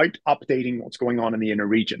without updating what's going on in the inner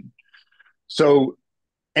region. So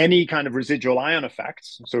any kind of residual ion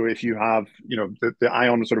effects, so if you have, the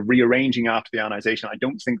ion sort of rearranging after the ionization, I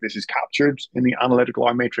don't think this is captured in the analytical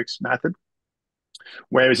R matrix method.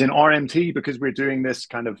 Whereas in RMT, because we're doing this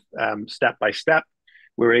kind of step by step,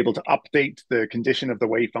 we're able to update the condition of the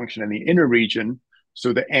wave function in the inner region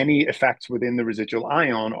so that any effects within the residual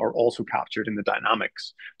ion are also captured in the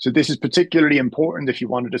dynamics. So this is particularly important if you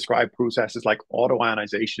want to describe processes like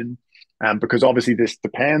autoionization, because obviously this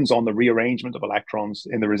depends on the rearrangement of electrons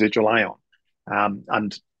in the residual ion.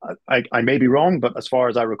 And I may be wrong, but as far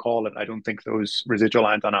as I recall it, I don't think those residual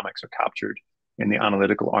ion dynamics are captured in the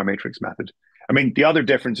analytical R matrix method. I mean, the other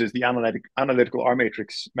difference is the analytical R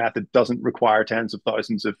matrix method doesn't require tens of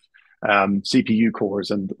thousands of CPU cores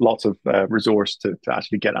and lots of resource to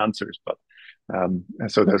actually get answers. But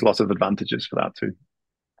so there's lots of advantages for that too.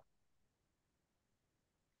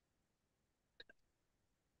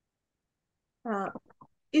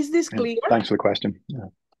 Is this clear? Thanks for the question.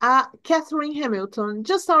 Catherine Hamilton,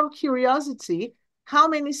 just out of curiosity, how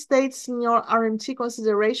many states in your RMT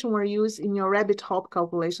consideration were used in your RABBITT-HOP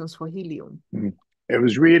calculations for helium? It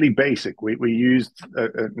was really basic. We used,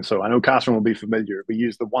 so I know Catherine will be familiar, we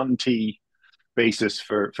used the 1T basis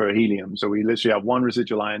for helium. So we literally have one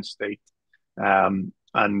residual ion state. And,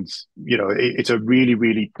 it's a really,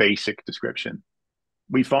 really basic description.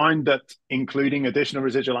 We found that including additional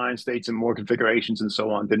residual ion states and more configurations and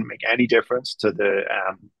so on didn't make any difference to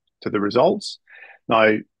the results.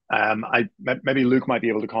 Now, maybe Luke might be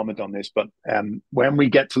able to comment on this, but when we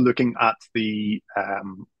get to looking at the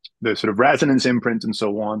sort of resonance imprint and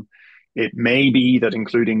so on, it may be that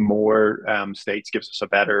including more states gives us a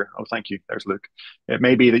better, oh, thank you, there's Luke. It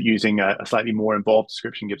may be that using a slightly more involved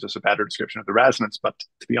description gives us a better description of the resonance. But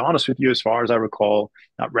to be honest with you, as far as I recall,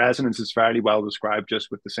 that resonance is fairly well described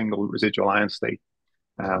just with the single residual ion state.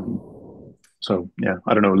 So yeah,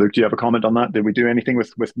 I don't know, Luke, do you have a comment on that? Did we do anything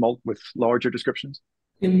with larger descriptions?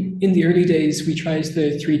 In the early days, we tried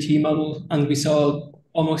the 3T model and we saw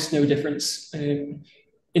almost no difference.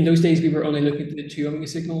 In those days, we were only looking at the 2 omega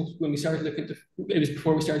signals. When we started looking at it was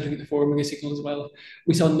before we started looking at the 4 omega signal as well.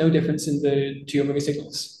 We saw no difference in the 2 omega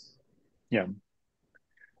signals. Yeah.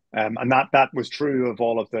 And that was true of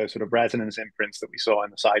all of the sort of resonance imprints that we saw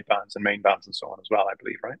in the side bands and main bands and so on as well, I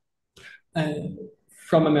believe, right?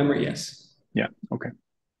 From a memory, yes. Yeah, okay.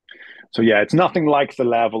 So yeah, it's nothing like the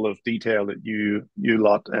level of detail that you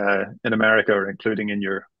lot in America are including in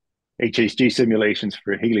your HHG simulations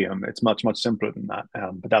for helium. It's much, much simpler than that.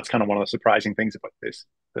 But that's kind of one of the surprising things about this,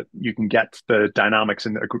 that you can get the dynamics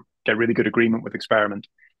and get really good agreement with experiment,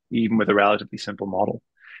 even with a relatively simple model.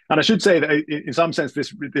 And I should say that in some sense,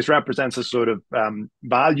 this represents a sort of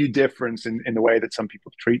value difference in the way that some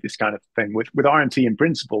people treat this kind of thing. With RMT in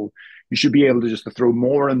principle, you should be able to just throw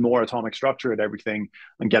more and more atomic structure at everything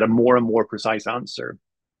and get a more and more precise answer.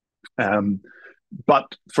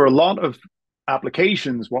 But for a lot of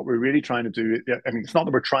applications, what we're really trying to do, I mean, it's not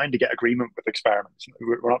that we're trying to get agreement with experiments.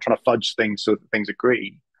 We're not trying to fudge things so that things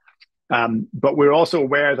agree. But we're also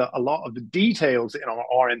aware that a lot of the details in our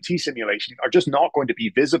RMT simulation are just not going to be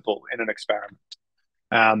visible in an experiment.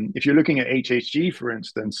 If you're looking at HHG, for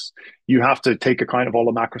instance, you have to take account of all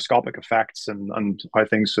the macroscopic effects and how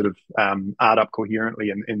things sort of add up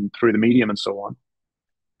coherently in through the medium and so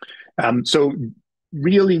on. So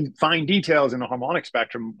really fine details in a harmonic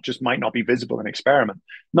spectrum just might not be visible in experiment.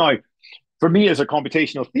 Now, for me as a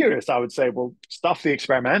computational theorist, I would say, well, stuff the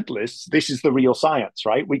experimentalists. This is the real science,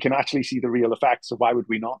 right? We can actually see the real effects, so why would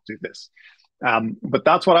we not do this? But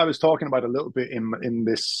that's what I was talking about a little bit in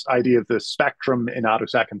this idea of the spectrum in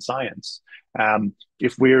attosecond science.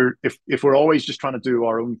 If we're always just trying to do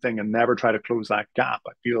our own thing and never try to close that gap,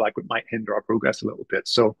 I feel like it might hinder our progress a little bit.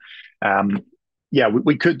 So yeah,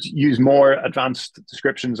 we could use more advanced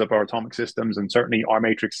descriptions of our atomic systems, and certainly our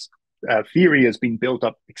matrix theory has been built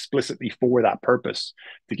up explicitly for that purpose,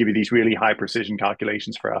 to give you these really high precision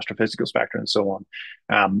calculations for astrophysical spectra and so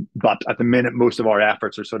on. But at the minute, most of our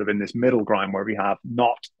efforts are sort of in this middle ground where we have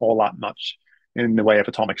not all that much in the way of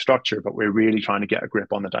atomic structure, but we're really trying to get a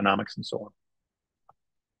grip on the dynamics and so on.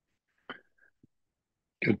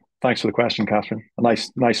 Good. Thanks for the question, Catherine. A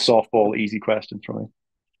nice softball, easy question for me.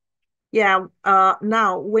 Yeah,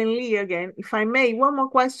 now, Wenli again, if I may, one more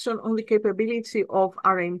question on the capability of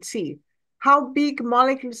RMT. How big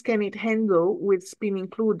molecules can it handle with spin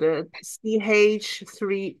included,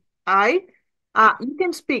 CH3I? You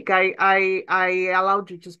can speak. I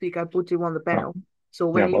allowed you to speak. I put you on the panel.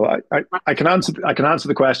 So yeah, well, I can answer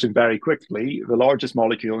the question very quickly. The largest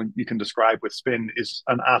molecule you can describe with spin is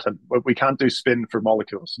an atom, but we can't do spin for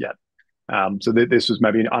molecules yet. So this was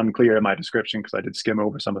maybe unclear in my description because I did skim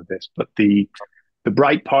over some of this, but the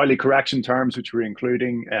bright Pauli correction terms, which we're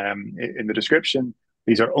including in the description,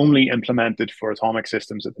 these are only implemented for atomic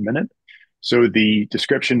systems at the minute. So the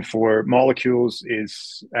description for molecules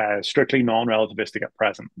is strictly non-relativistic at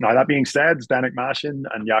present. Now, that being said, Zdenek Mashin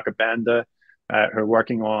and Jakub Benda who are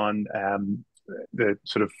working on the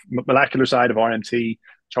sort of molecular side of RMT,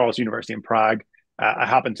 Charles University in Prague. I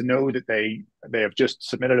happen to know that they have just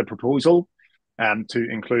submitted a proposal to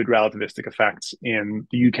include relativistic effects in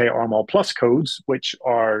the UK RML Plus codes, which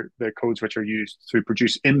are the codes which are used to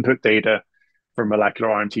produce input data for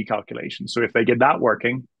molecular RMT calculations. So if they get that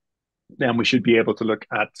working, then we should be able to look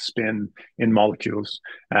at spin in molecules.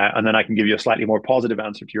 And then I can give you a slightly more positive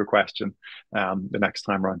answer to your question the next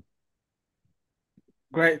time around.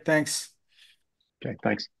 Great, thanks. Okay,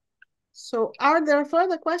 thanks. So are there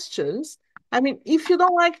further questions? I mean, if you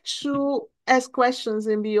don't like to ask questions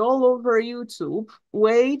and be all over YouTube,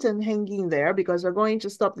 wait and hang in there, because we're going to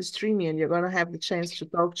stop the streaming and you're going to have the chance to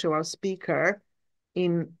talk to our speaker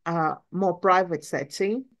in a more private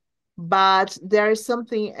setting. But there is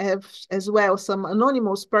something as well, some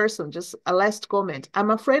anonymous person, just a last comment.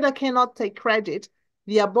 I'm afraid I cannot take credit.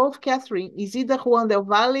 The above Catherine is either Juan del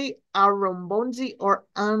Valle, Aaron Bonzi, or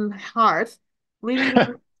Anne Hart. Really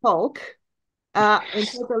nice talk. And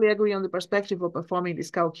totally agree on the perspective of performing these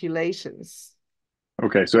calculations.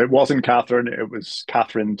 Okay, so it wasn't Catherine, it was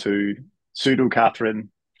Catherine to pseudo Catherine.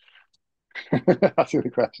 That's the only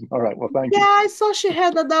question. All right, well, thank you. Yeah, I saw she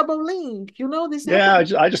had a double link. You know this. Yeah,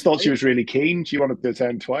 I just thought she was really keen. She wanted to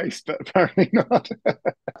attend twice, but apparently not.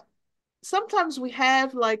 Sometimes we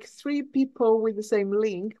have like 3 people with the same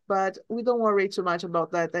link, but we don't worry too much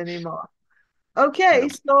about that anymore. Okay,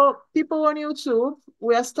 so people on YouTube,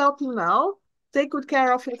 we are stopping now. Take good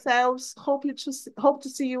care of yourselves. Hope to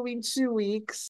see you in 2 weeks.